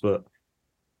months, but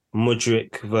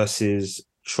Mudryk versus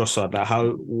Trossard, like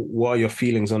what are your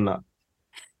feelings on that?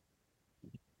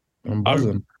 I'm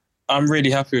buzzing. I'm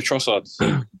really happy with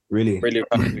Trossard. Really? Really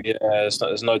happy. Yeah,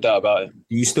 there's no doubt about it.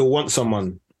 Do you still want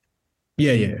someone?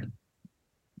 Yeah.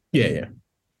 Do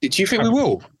you think we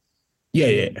will?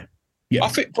 Yeah. I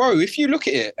think, bro, if you look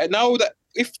at it, and now that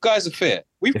if guys are fit,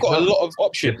 we've got a lot of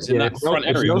options in that front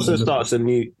area.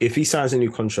 If he signs a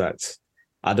new contract,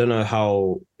 I don't know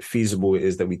how feasible it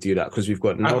is that we do that because we've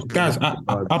got guys.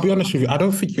 I'll be honest with you. I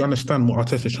don't think you understand what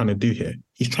Arteta's trying to do here.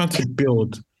 He's trying to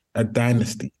build a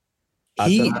dynasty. I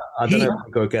don't know if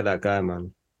we go get that guy,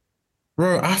 man.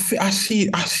 Bro, I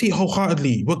see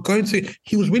wholeheartedly.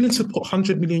 He was willing to put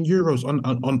 100 million euros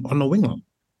on a winger.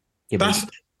 Yeah,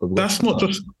 that's not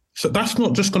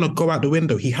just going to go out the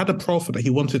window. He had a profile that he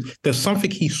wanted. There's something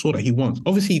he saw that he wants.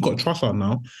 Obviously, he got Trossard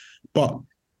now, but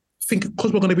I think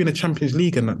because we're going to be in the Champions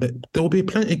League and that there will be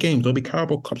plenty of games. There'll be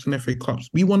Carabao Cups and FA Cups.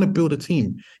 We want to build a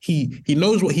team. He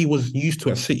knows what he was used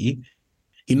to at City.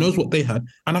 He knows what they had,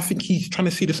 and I think he's trying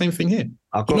to see the same thing here.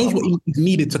 He knows what he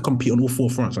needed to compete on all 4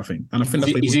 fronts. I think, and I think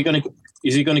is he going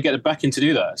to get the backing to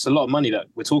do that? It's a lot of money that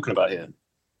we're talking about here.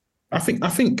 I think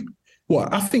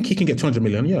he can get 200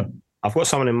 million. Yeah, I've got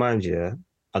someone in mind. Yeah,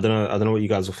 I don't know what you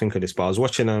guys will think of this, but I was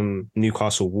watching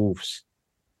Newcastle Wolves,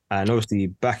 and obviously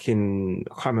back in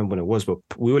I can't remember when it was, but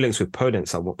we were linked with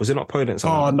Podence. Was it not Podence?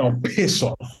 Oh no, piss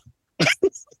off.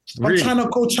 Really? I'm trying to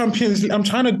go Champions League. I'm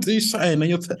trying to do something, and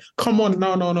you're come on,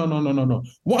 no.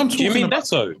 What I'm talking about? Do you mean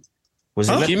Neto? Was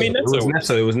it Neto? Do you mean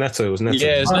Neto? It was Neto.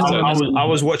 Yeah, it's Neto. I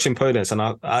was watching Podence, and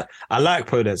I like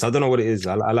Podence. I don't know what it is.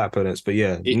 I like Podence, but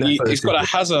yeah, he's got a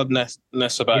hazardness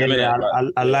about him. Yeah,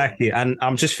 I like it, and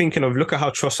I'm just thinking of look at how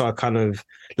Trossard kind of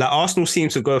like Arsenal seem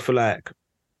to go for like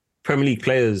Premier League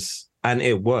players, and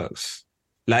it works.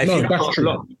 Like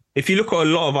if you look at a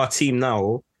lot of our team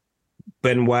now,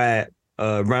 Ben White,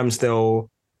 Ramsdale,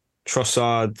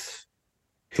 Trossard,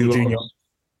 Jorginho,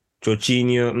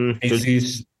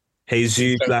 Jesus,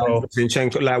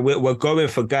 Zinchenko. Like we're going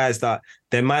for guys that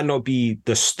they might not be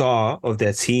the star of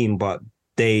their team, but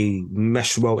they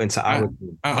mesh well into our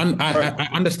team. I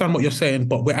understand what you're saying,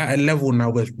 but we're at a level now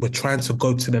where we're trying to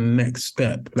go to the next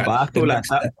step. But I feel like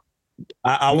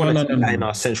I want to see that in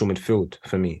our central midfield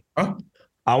for me. Huh?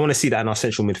 I want to see that in our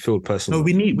central midfield personally. No,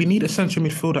 we need a central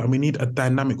midfielder and we need a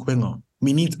dynamic winger.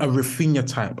 We need a Rafinha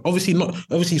type. Obviously,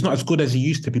 he's not as good as he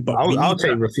used to be. But I'll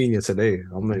take Rafinha today.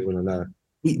 I'm not even gonna lie.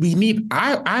 We need.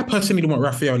 I personally want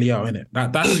Rafael Leao in it.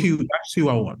 That's who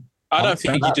I want. I don't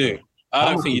think you do.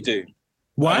 I don't think you do.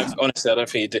 Why? Honestly, I don't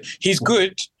think you do. He's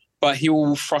good, but he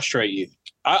will frustrate you.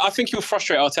 I think he'll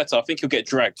frustrate Arteta. I think he'll get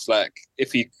dragged. Like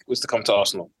if he was to come to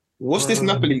Arsenal. What's this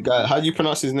Napoli guy? How do you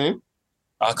pronounce his name?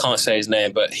 I can't say his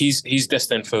name, but he's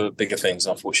destined for bigger things,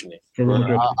 unfortunately.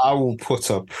 I will put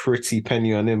a pretty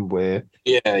penny on him, boy.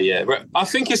 Yeah. I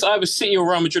think it's either City or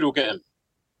Real Madrid will get him.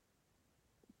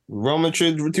 Real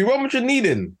Madrid? Do Real Madrid need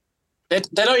him? They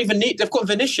don't even need. They've got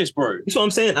Vinicius, bro. That's what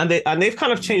I'm saying, and they've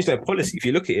kind of changed their policy. If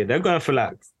you look at it, they're going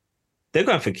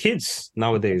for kids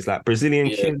nowadays, like Brazilian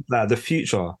kids, like the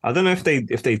future. I don't know if they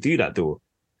do that though.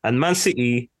 And Man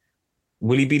City,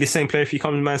 will he be the same player if he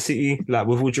comes to Man City? Like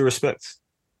with all due respect.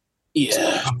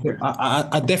 Yeah,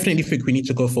 I definitely think we need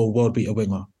to go for a world beater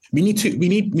winger. We need two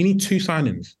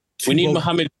signings. We need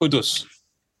Mohamed Kudus.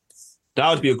 That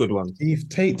would be a good one.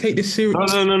 Take this serious.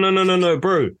 No,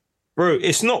 bro.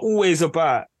 It's not always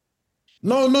about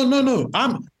No, no, no, no.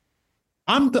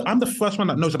 I'm the first one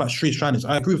that knows about street strategies.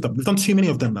 I agree with them. We've done too many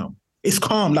of them now. It's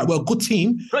calm. Like, we're a good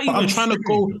team, Not but I'm even trying to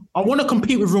true. go. I want to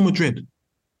compete with Real Madrid.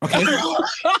 Okay.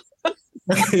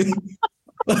 Okay.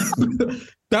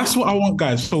 That's what I want,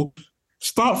 guys. So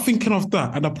start thinking of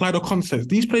that and apply the concepts.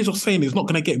 These players are saying it's not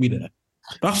going to get me there.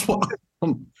 That's what.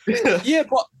 Yeah,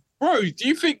 but bro, do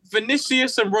you think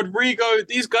Vinicius and Rodrigo,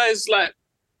 these guys like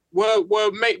were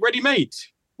ready made?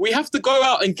 We have to go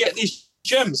out and get these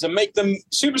gems and make them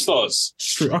superstars.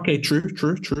 True. Okay.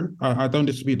 True. I don't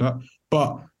dispute that,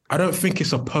 but I don't think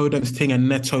it's a Podence thing, a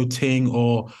Neto thing,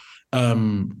 or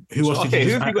who else? Okay,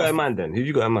 who have you got in mind then? Who have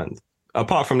you got in mind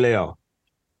apart from Leao?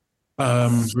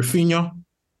 Rafinha.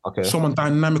 Okay. Someone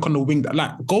dynamic on the wing, that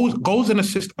like goals and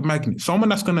assist a magnet. Someone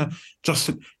that's gonna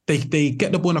just they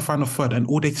get the ball in the final third and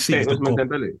all they see is the goal.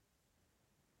 Dembele.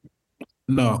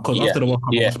 No, because after the World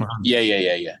Cup, I washed my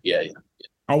hands. Yeah.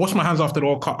 I washed my hands after the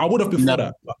World Cup. I would have before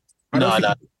that. But I don't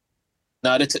think...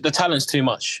 No. The talent's too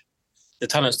much. The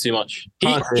talent's too much.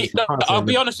 I'll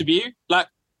be honest with you. Like,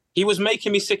 he was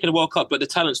making me sick in the World Cup, but the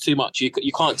talent's too much. You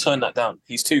can't turn that down.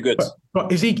 He's too good.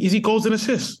 But is he goals and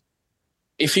assists?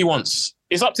 If he wants,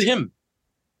 it's up to him.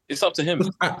 It's up to him.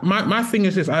 My thing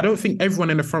is this: I don't think everyone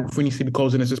in the front three needs to be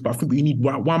goals and assists, but I think we need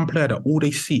one player that all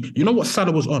they see. You know what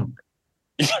Salah was on,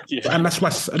 and that's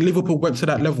why Liverpool went to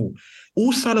that level.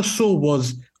 All Salah saw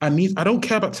was I don't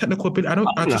care about technical ability.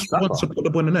 I just want to put the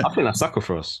ball in the net. I think that's Saka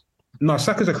for us. No,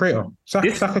 Saka's a creator.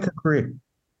 Saka can create.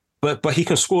 But he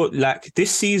can score like this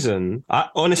season. I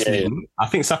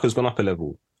think Saka's gone up a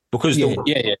level because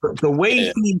the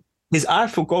way his eye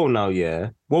for goal now.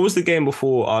 Yeah, what was the game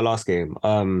before our last game?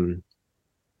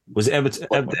 Was it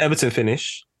Everton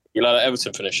finish? You like the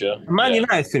Everton finish, yeah? Man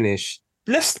United finish.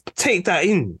 Let's take that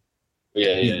in.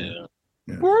 Yeah.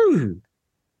 Bro.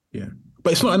 Yeah,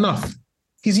 but it's not enough.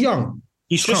 He's young.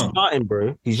 He's just starting,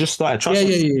 bro. He's just starting. Trust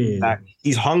me. Yeah. Like,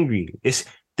 he's hungry.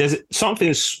 There's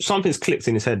something's clicked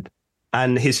in his head,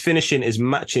 and his finishing is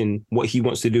matching what he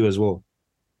wants to do as well.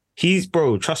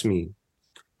 Trust me.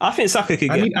 I think Saka could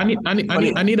get.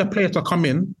 I need a player to come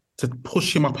in to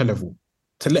push him up a level,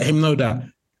 to let him know that,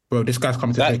 bro, this guy's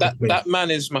coming to take his place. That man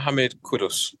is Mohamed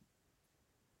Kudus.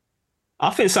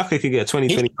 I think Saka could get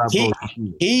 25 goals.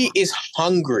 He is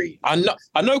hungry. I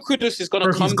know Kudus is going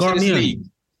to come to this league.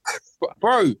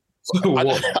 Bro,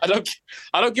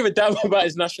 I don't give a damn about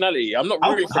his nationality. I'm not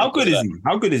rooting for him. How good is he?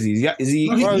 How good is he?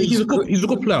 He's a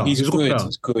good player. He's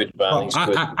good, man.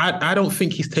 I don't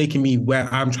think he's taking me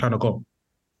where I'm trying to go.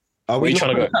 Are we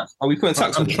trying to go? Are we putting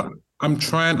tax on I'm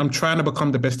trying to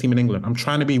become the best team in England. I'm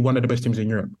trying to be one of the best teams in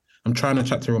Europe. I'm trying to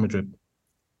chat to Real Madrid.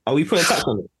 Are we putting tax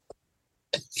on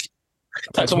it?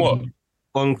 Tax on what?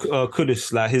 On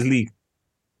Kudus, like his league.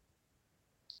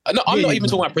 No, I'm not even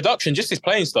talking about production, just his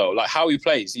playing style, like how he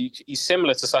plays. He's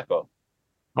similar to Saka.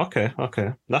 Okay,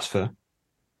 that's fair.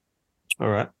 All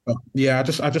right. Yeah, I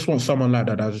just want someone like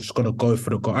that that's just gonna go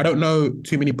for the goal. I don't know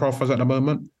too many profiles at the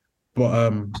moment,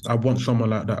 but I want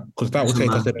someone like that because that will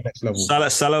take us to the next level.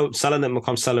 Salah didn't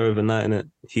become Salah overnight, innit?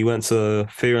 He went to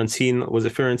Fiorentina. Was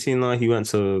it Fiorentina? He went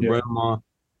to Roma,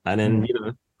 and then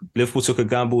Liverpool took a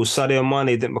gamble. Sadio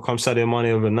Mane didn't become Sadio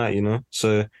Mane overnight,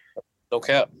 So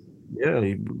okay. Yeah,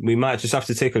 we might just have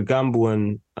to take a gamble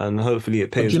and hopefully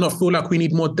it pays. But do you not feel like we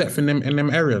need more depth in them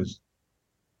areas?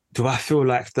 Do I feel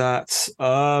like that?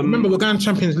 Remember, we're going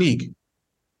Champions League.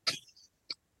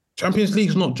 Champions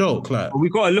League's not joke. Like, we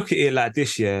got to look at it like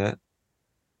this year.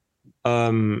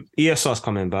 ESR's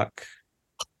coming back.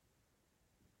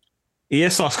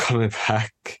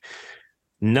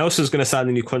 Nelson's going to sign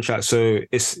a new contract, so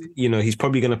it's he's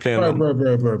probably going to play.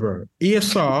 Bro.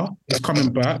 ESR is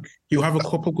coming back. He'll have a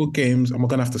couple good games, and we're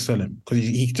going to have to sell him because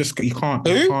he can't.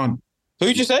 Who? He can't. Who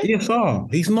did you say?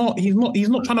 ESR. He's not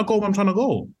trying to go where I'm trying to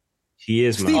go. He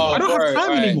is, man. Steve, I don't have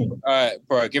time anymore. All right,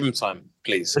 bro, give him time,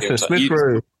 please. Give him time. Smith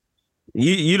Rowe,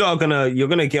 you're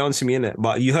gonna get onto me in it,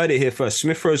 but you heard it here first.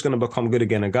 Smith Rowe is gonna become good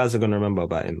again, and guys are gonna remember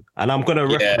about him. And I'm gonna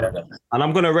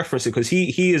reference it because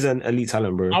he is an elite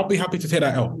talent, bro. I'll be happy to take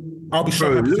that L. I'll be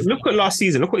so happy. Look at last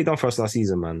season. Look what he done for us last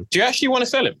season, man. Do you actually want to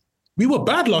sell him? We were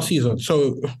bad last season,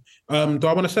 so do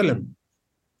I want to sell him?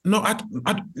 No,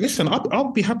 listen.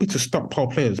 I'll be happy to stockpile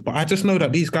players, but I just know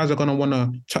that these guys are gonna want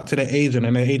to chat to their agent,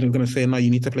 and their agent's gonna say, "No,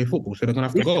 you need to play football," so they're gonna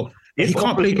have to go. He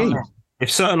can't play games. If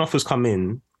certain offers come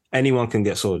in, anyone can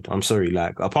get sold. I'm sorry,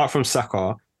 like apart from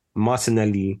Saka,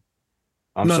 Martinelli.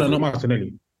 Not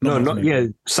Martinelli.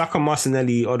 Saka,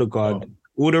 Martinelli, Odegaard,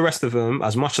 all the rest of them.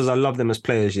 As much as I love them as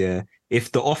players,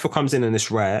 if the offer comes in and it's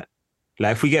right,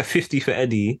 like if we get 50 for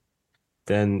Eddie,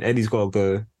 then Eddie's got to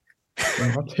go.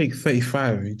 I'll take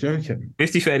 35. You joking?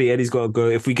 50-30, Eddie's got to go.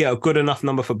 If we get a good enough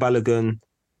number for Balogun,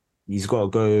 he's got to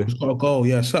go. He's got to go.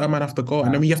 Yeah, certain man have to go,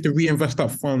 and then we have to reinvest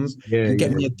that funds and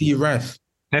get me a D Rice.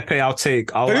 Pepe, I'll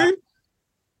take. Who?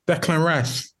 Declan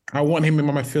Rice. I want him in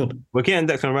my midfield. We're getting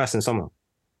Declan Rice in summer.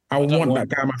 I want that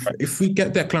guy in my midfield. If we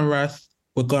get Declan Rice,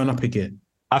 we're going up again.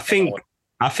 I think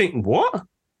what?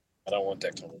 I don't want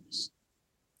Declan Rice.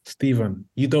 Stephen,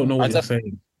 you don't know what you're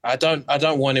saying. I don't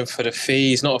want him for the fee.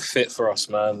 He's not a fit for us,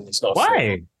 man. He's not.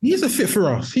 Why? He is a fit for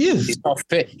us. He is. He's not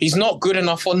fit. He's not good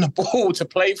enough on the ball to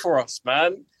play for us,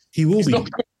 man. He will be.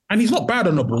 And he's not bad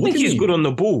on the ball. I think he's good on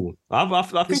the ball. I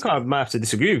think I might have to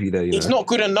disagree with you there. He's not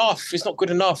good enough. It's not good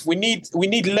enough. We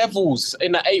need levels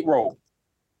in that 8 role.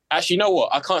 Actually, you know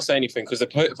what? I can't say anything because the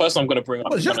person I'm going to bring up.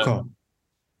 What, Xhaka?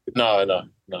 No.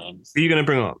 Who are you going to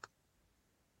bring up?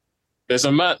 There's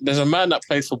a man that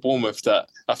plays for Bournemouth that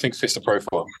I think fits the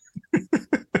profile.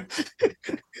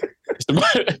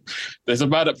 There's a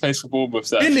man that plays for Bournemouth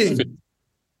that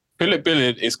Philip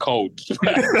Billing is cold.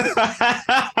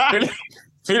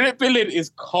 Philip Billing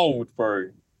is cold, bro.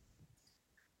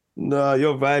 No,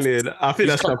 you're violent. I think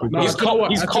that's he's cold.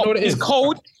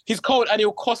 He's cold, and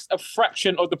it'll cost a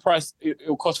fraction of the price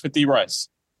it'll cost for D Rice.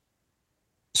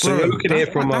 So you're looking at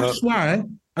it from that's why,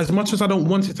 as much as I don't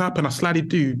want it to happen, I slightly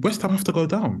do. West Ham have to go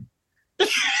down.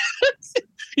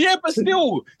 Yeah, but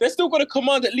still, they're still going to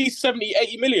command at least 70,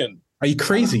 80 million. Are you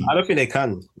crazy? I don't think they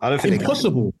can. I don't think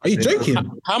impossible. Are you joking?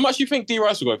 How much do you think D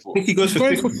Rice will go for? I think he goes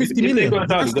for 50 million.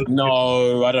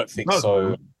 No, I don't think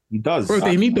so. He does. Bro,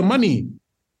 they need the money.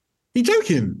 You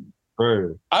joking?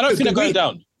 Bro. I don't think they're going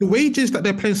down. The wages that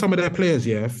they're playing some of their players,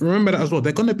 yeah, remember that as well.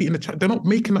 They're going to be in the chat. They're not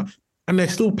making that. And they're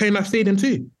still paying that stadium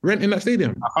too. Renting that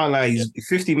stadium. I can't lie. He's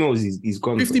 50 mils. He's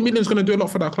gone. 50 million is going to do a lot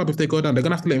for that club if they go down. They're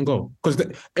going to have to let him go. Because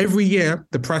every year,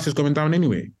 the price is going down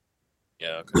anyway.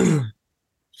 Yeah, okay.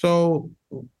 So,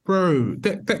 bro,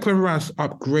 Declan Rice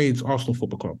upgrades Arsenal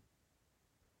Football Club.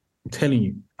 I'm telling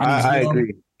you. I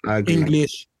agree.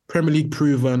 English, Premier League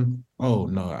proven. Oh,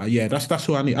 no. Yeah, that's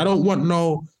who I need. I don't want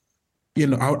no... You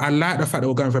know, I like the fact that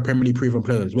we're going for Premier League proven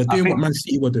players. We're doing what Man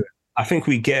City were doing. I think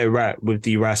we get it right with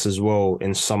D Rice as well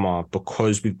in summer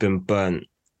because we've been burnt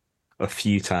a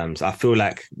few times. I feel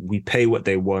like we pay what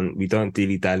they want. We don't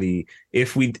dilly-dally.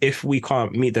 If we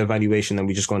can't meet their valuation, then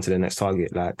we just go on to the next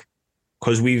target. Like,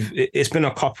 because it's been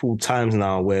a couple times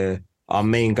now where our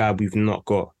main guy we've not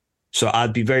got. So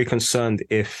I'd be very concerned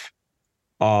if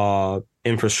our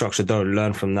infrastructure don't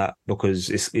learn from that because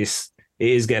it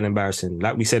is getting embarrassing.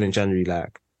 Like we said in January,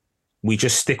 like we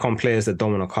just stick on players that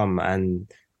don't want to come,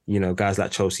 and you know, guys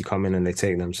like Chelsea come in and they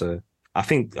take them. So I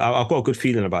think I've got a good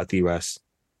feeling about D Rice.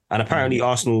 And apparently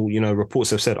Arsenal, you know,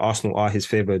 reports have said Arsenal are his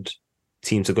favoured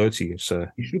team to go to. So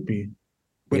he should be.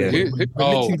 Yeah. We're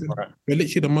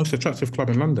literally the most attractive club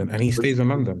in London, and he stays in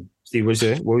London. Steve,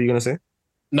 what were you going to say?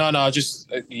 No,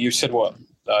 just you said what?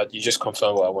 You just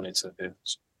confirmed what I wanted to do.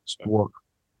 So. What?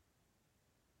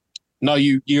 No,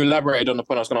 you elaborated on the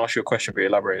point. I was going to ask you a question, but you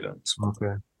elaborated on it.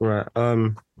 Okay, right.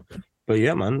 But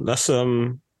yeah, man, that's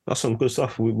some good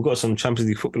stuff. We've got some Champions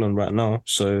League football on right now.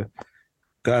 So,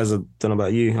 guys, I don't know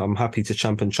about you. I'm happy to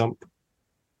champ and chump.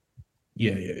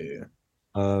 Yeah.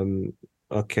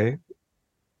 Okay.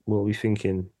 What are we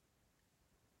thinking?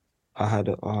 I had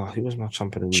who was my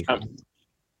champ of the week?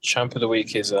 Champ of the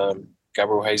week is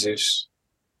Gabriel Jesus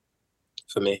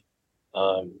for me.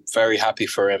 Very happy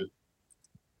for him.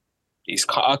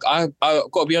 I've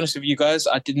got to be honest with you guys.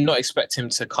 I did not expect him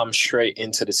to come straight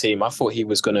into the team. I thought he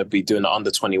was going to be doing the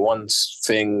under-21s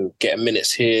thing, getting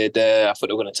minutes here, there. I thought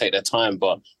they were going to take their time.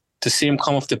 But to see him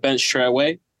come off the bench straight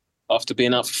away after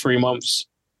being out for 3 months,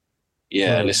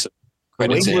 listen. The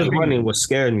way he was running was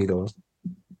scaring me, though.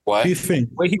 Why? Do you think?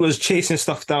 The way he was chasing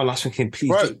stuff down, I was thinking,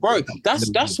 please. Bro,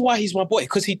 that's why he's my boy,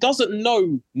 because he doesn't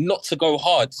know not to go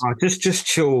hard. Just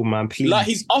chill, man, please. Like,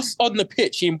 he's us on the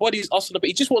pitch. He embodies us on the pitch.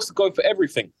 He just wants to go for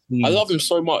everything. Please. I love him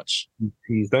so much.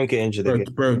 Please, don't get injured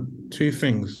again. Bro, 2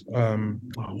 things.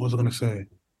 What was I going to say?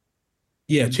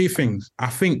 Yeah, 2 things. I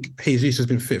think Jesus has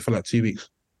been fit for like 2 weeks.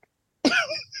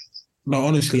 No,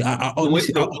 honestly, I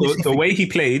honestly... The way he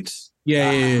played...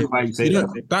 Yeah. You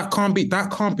know, that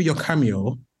can't be your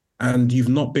cameo, and you've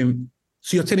not been.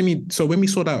 So you're telling me? So when we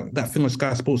saw that thing on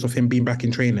Sky Sports of him being back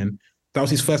in training, that was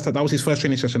his first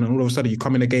training session, and all of a sudden you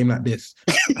come in a game like this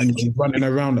and you're running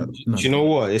around. No. Do you know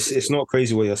what? It's not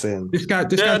crazy what you're saying. Listen,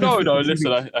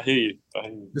 I hear you.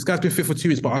 This guy's been fit for 2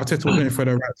 weeks, but Arteta was doing it for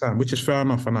the right time, which is fair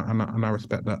enough, and I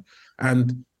respect that.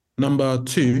 And number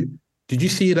 2. Did you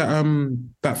see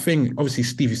that thing? Obviously,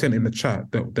 Steve, you sent it in the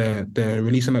chat that they're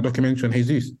releasing that documentary on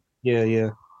Jesus.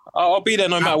 Yeah. I'll be there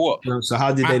no matter what. So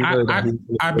how did they know that?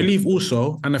 I believe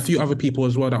also, and a few other people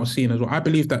as well that I was seeing as well. I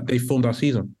believe that they filmed our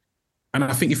season, and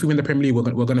I think if we win the Premier League,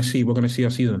 we're gonna see our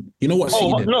season. You know what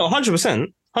City did? No,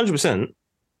 100%, 100%,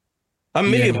 a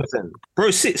million percent,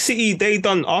 bro. City, they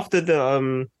done after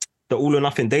the all or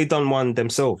nothing. They done one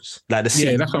themselves, like the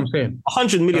City. Yeah, that's what I'm saying.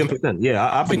 100 million percent.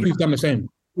 Yeah, I think we've done the same.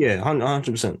 Yeah,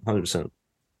 100%, 100%.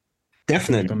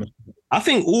 Definitely. I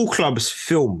think all clubs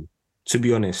film, to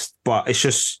be honest, but it's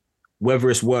just whether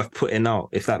it's worth putting out,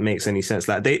 if that makes any sense.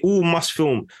 Like, they all must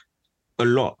film a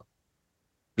lot.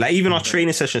 Like, even our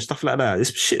training sessions, stuff like that.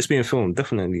 This shit's being filmed,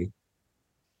 definitely.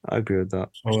 I agree with that.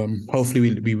 So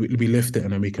hopefully we lift it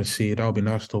and then we can see it. That'll be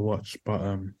nice to watch.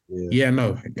 But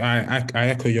no, I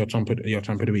echo your jump of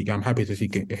the week. I'm happy to see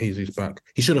Jesus back.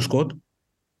 He should have scored.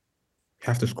 You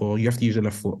have to score. You have to use your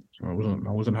left foot. So I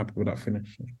wasn't happy with that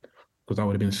finish because that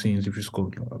would have been scenes if you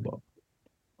scored. But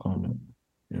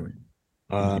anyway.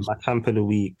 My champ of the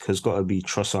week has got to be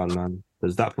Trossard, man.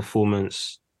 Because that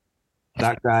performance,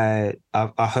 that guy,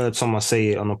 I heard someone say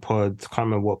it on a pod, can't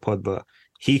remember what pod, but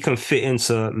he can fit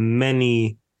into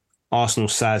many Arsenal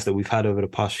sides that we've had over the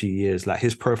past few years. Like,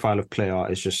 his profile of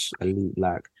player is just elite.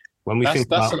 Like, when we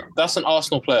that's an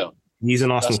Arsenal player. He's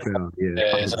an Arsenal player.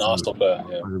 Yeah, he's an Arsenal player.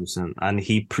 Yeah, 100%. And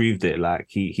he proved it. Like,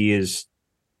 he is,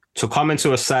 to come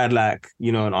into a side like,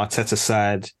 an Arteta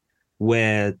side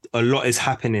where a lot is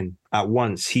happening at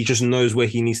once. He just knows where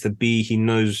he needs to be. He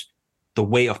knows the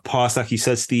weight of pass, like you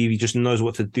said, Steve. He just knows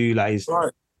what to do. Like,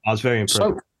 I was very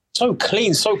impressed. So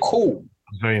clean, so cool.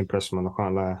 I was very impressed, man. I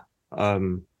can't lie.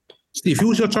 Steve, who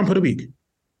was your champ of the week?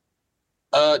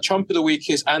 Champ of the week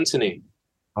is Anthony.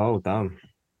 Oh, damn.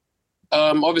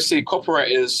 Obviously,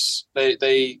 copywriters,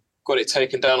 they got it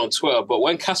taken down on Twitter, but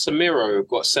when Casemiro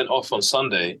got sent off on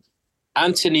Sunday,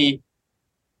 Anthony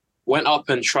went up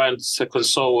and tried to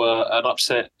console an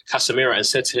upset Casemiro and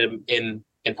said to him in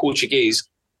Portuguese,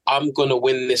 "I'm going to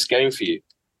win this game for you."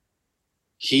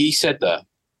 He said that.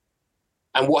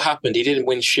 And what happened? He didn't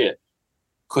win shit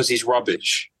because he's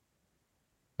rubbish.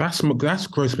 That's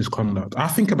gross misconduct. I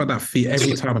think about that feat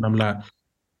every time and I'm like,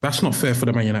 that's not fair for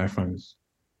the Man United fans.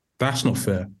 That's not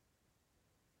fair.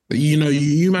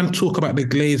 You man talk about the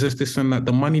Glazers, this and that.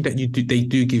 The money that they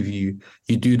do give you,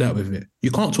 you do that with it.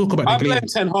 You can't talk about the Glazers.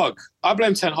 I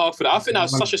blame Ten Hag for that. I think that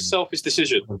was such a selfish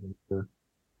decision.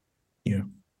 Yeah.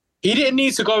 He didn't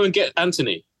need to go and get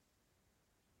Anthony.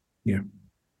 Yeah.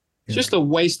 It's just a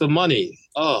waste of money.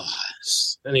 Oh,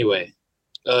 anyway.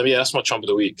 That's my champ of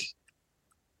the week.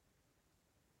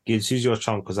 Gibbs, use your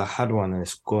champ because I had one and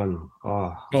it's gone.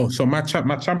 So my champ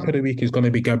of the week is going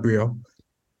to be Gabriel.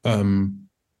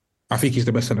 I think he's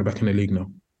the best centre back in the league now,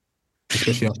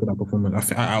 especially after that performance.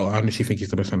 I honestly think he's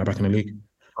the best centre back in the league.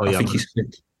 I think he's sick.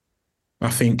 I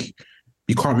think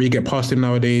you can't really get past him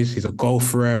nowadays. He's a goal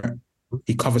threat.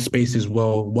 He covers spaces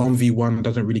well. 1v1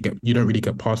 you don't really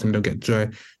get past him. Don't get joy.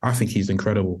 I think he's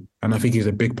incredible, and I think he's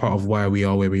a big part of why we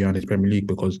are where we are in this Premier League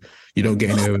because you don't get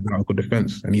anywhere without a good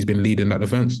defence, and he's been leading that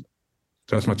defence.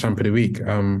 So that's my champ of the week.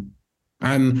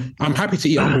 And I'm happy to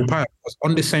eat humble pie.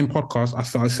 On this same podcast, I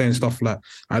started saying stuff like,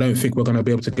 I don't think we're going to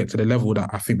be able to get to the level that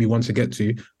I think we want to get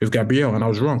to with Gabriel. And I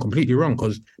was wrong, completely wrong,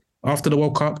 because after the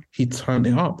World Cup, he turned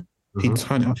it up. He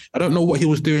turned it up. I don't know what he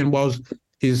was doing whilst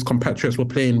his compatriots were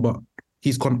playing, but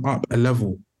he's gone up a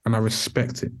level and I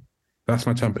respect it. That's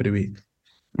my champ of the week.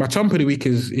 My champ of the week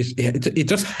it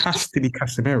just has to be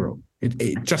Casemiro.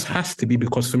 It just has to be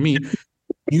because for me,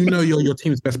 you're your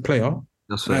team's best player.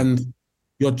 That's right. And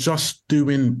you're just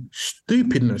doing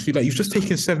stupidness. You've just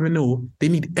taken 7-0. They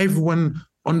need everyone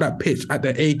on that pitch at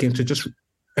their A game to just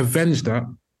avenge that.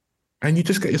 And you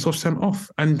just get yourself sent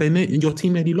off. And then your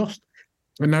team nearly lost.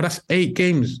 And now that's 8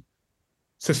 games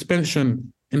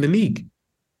suspension in the league.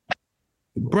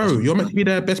 Bro, you're meant to be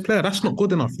their best player. That's not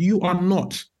good enough. You are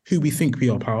not who we think we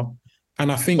are, pal.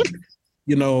 And I think,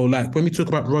 like when we talk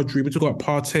about Rodri, we talk about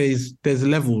Partey's, there's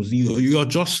levels. You're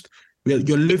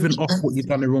living off what you've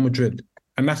done in Real Madrid.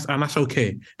 And that's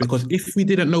okay. Because if we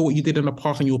didn't know what you did in the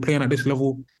past and you were playing at this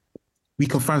level, we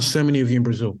can find so many of you in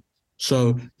Brazil.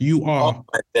 So you are... Oh,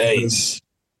 my days.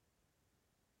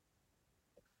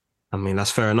 I mean,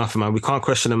 that's fair enough, man. We can't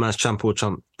question a man's champ or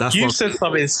chump. You said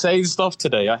some insane stuff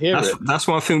today. I hear it. That's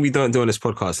one thing we don't do on this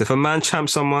podcast. If a man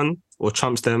champs someone or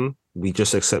chumps them, we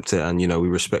just accept it and, we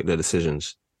respect their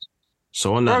decisions.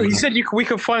 So on that, bro, you said we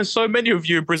can find so many of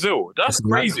you in Brazil. That's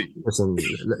crazy. Listen,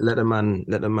 let the man.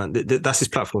 That's his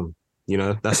platform.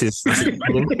 That's his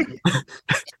opinion.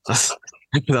 That's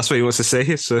what he wants to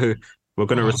say. So we're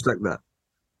gonna respect that.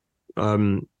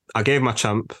 I gave my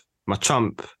champ.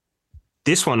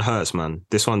 This one hurts, man.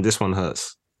 This one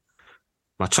hurts.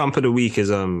 My champ of the week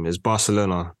is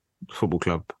Barcelona. Football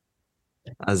Club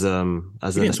as an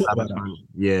didn't talk about that. establishment.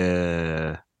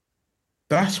 Yeah,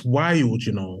 That's wild,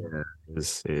 you know.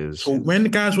 it is. So when the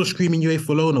guys were screaming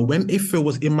UEFA Lona, when Ife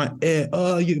was in my ear,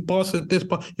 you bastard this,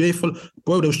 but UEFA,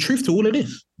 bro, there was truth to all of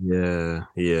this. Yeah.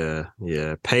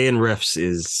 Paying refs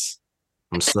is.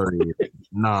 I'm sorry,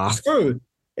 nah. Bro,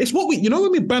 it's what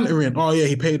when we bantering, oh yeah,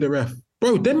 he paid the ref.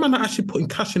 Bro, them man are actually putting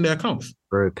cash in their accounts.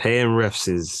 Bro, paying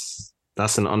refs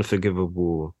that's an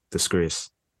unforgivable disgrace.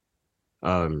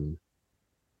 So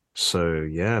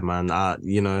yeah, man,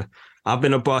 I've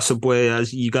been a Barca boy,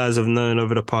 as you guys have known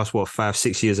over the past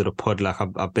 5-6 years of the pod. Like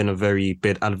I've been a very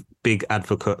big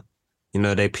advocate.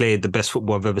 They played the best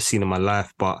football I've ever seen in my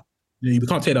life, but we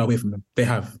can't take that away from them. They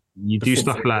have. You do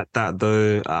stuff like that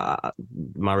though,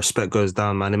 my respect goes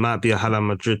down, man. It might be a Hala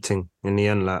Madrid thing in the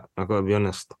end. Like I gotta be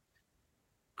honest.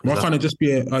 Why can't it just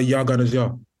be a Ya Gunners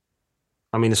Ya?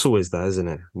 I mean, it's always that, isn't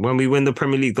it? When we win the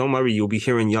Premier League, don't worry, you'll be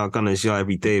hearing Ya Gunners Ya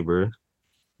every day, bro.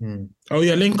 Oh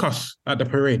yeah, link us at the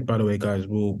parade, by the way, guys.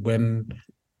 When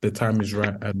the time is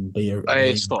right and they are.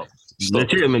 Hey, stop.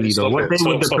 Legitimately though, what day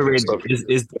was the parade?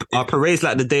 Is our parade's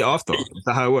like the day after? Is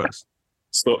that how it works?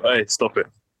 Stop it.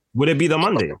 Would it be the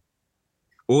Monday?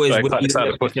 Or is that includes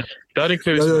cut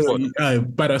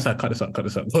this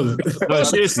out. No,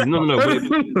 seriously, no. No.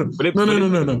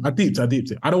 I deeped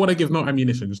it. I don't want to give no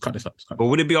ammunition. Just cut this out. But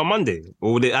would it be on Monday?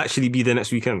 Or would it actually be the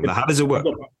next weekend? Like, how does it work?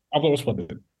 I've got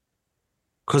responded.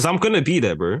 Because I'm going to be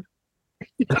there, bro.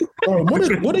 Oh, what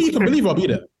do you can believe I'll be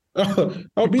there?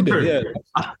 I'll be there, yeah.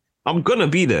 I'm going to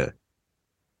be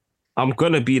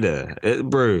there.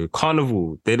 Bro,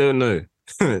 Carnival, they don't know.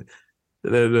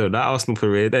 No, that Arsenal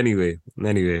parade. Anyway,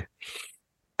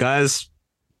 guys,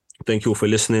 thank you all for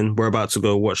listening. We're about to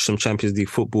go watch some Champions League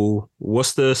football.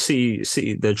 What's the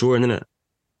City? They're drawing, innit?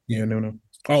 Yeah, no.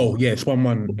 Oh, yeah, it's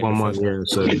 1-1. 1-1, yeah.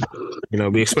 So,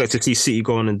 we expect to see City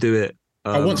go on and do it.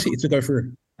 I want City to go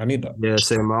through. I need that. Yeah,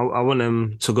 same. I want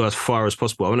them to go as far as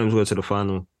possible. I want them to go to the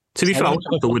final. To be fair, I want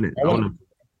them to win it.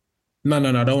 No,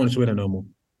 I don't want to win it no more.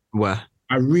 Why?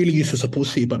 I really used to support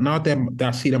City, but now that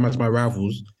I see them as my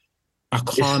rivals, I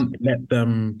can't let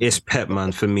them. It's Pep,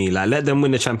 man, for me. Like, let them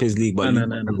win the Champions League, but no.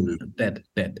 Dead.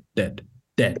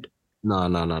 No.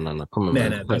 Come on,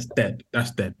 man. That's dead.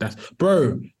 That's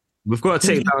bro. We've got to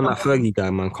take down that Fergie guy,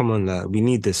 man. Come on, like, we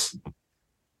need this.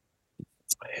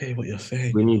 I hear what you're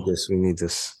saying. We need this.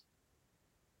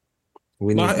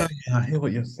 I hear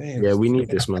what you're saying. Yeah, we need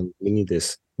this, man. We need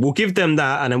this. We'll give them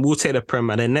that, and then we'll take the Prem,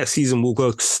 and then next season we'll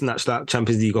go snatch that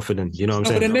Champions League off of them. You know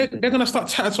what I'm saying? But then they're gonna start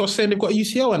chatting to us saying they've got a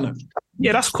UCL and that.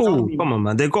 Yeah, that's cool. Come on,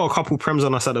 man. They've got a couple Prems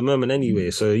on us at the moment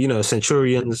anyway. So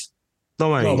Centurions.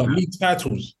 Don't worry. No, but league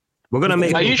titles. We're gonna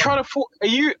make. Are you trying to?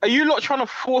 Are you lot trying to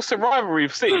force a rivalry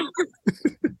with City?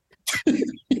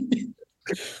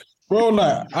 Bro,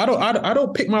 like I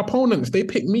don't pick my opponents. They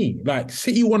pick me. Like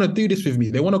City want to do this with me.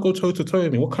 They want to go toe to toe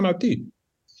with me. What can I do?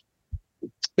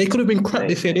 They could have been crap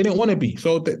this year. They didn't want to be.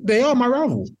 So they are my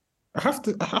rival. I have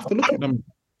to look at them.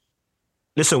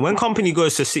 Listen, when Company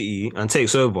goes to City and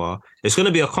takes over, it's going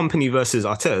to be a Company versus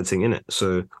Arteta thing, innit?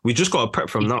 So we just got to prep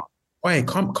from now. Wait,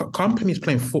 Company's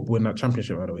playing football in that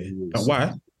championship, by the way. Like,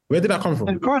 why? Where did that come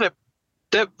from? Bro,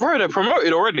 they're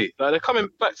promoted already. Like, they're coming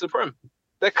back to the Prem.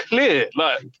 They're clear.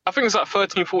 Like, I think it's like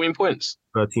 13, 14 points.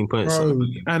 13 points. Bro,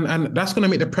 and that's going to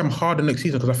make the Prem harder next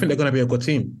season because I think they're going to be a good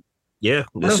team. Yeah.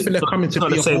 I don't think they're coming to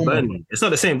be a home. Burnley. It's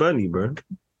not the same Burnley, bro.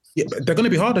 Yeah, but they're going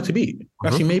to be harder to beat.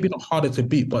 Actually, maybe not harder to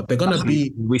beat, but they're going to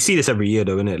be... We see this every year,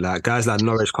 though, innit? Like, guys like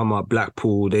Norwich come up,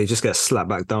 Blackpool, they just get slapped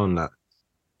back down. Like.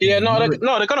 Yeah, they're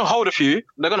going to hold a few.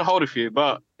 They're going to hold a few,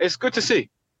 but it's good to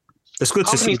see. It's good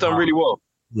to see. Company's done really well.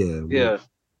 Yeah.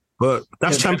 But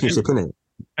that's championship, isn't it?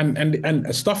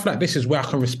 And stuff like this is where I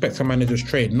can respect a manager's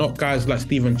trade, not guys like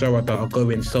Steven Gerrard that are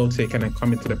going Celtic and then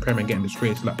coming to the Prem and getting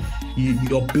disgraced. Like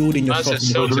you're building yourself.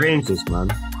 The Rangers,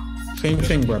 man. Same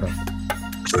thing, brother.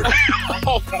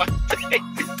 Oh my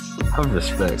days. Have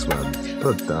respect, man.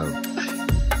 God damn.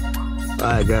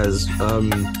 Alright, guys.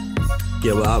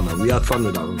 Yeah, we're out, man. We had fun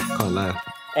with that one. Can't lie.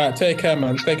 Alright, take care,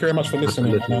 man. Thank you very much for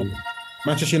listening.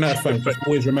 Manchester United fans, just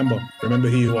always remember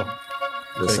who you are.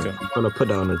 Listen, I'm gonna put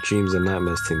that on a dreams and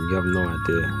nightmares thing. You have no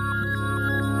idea.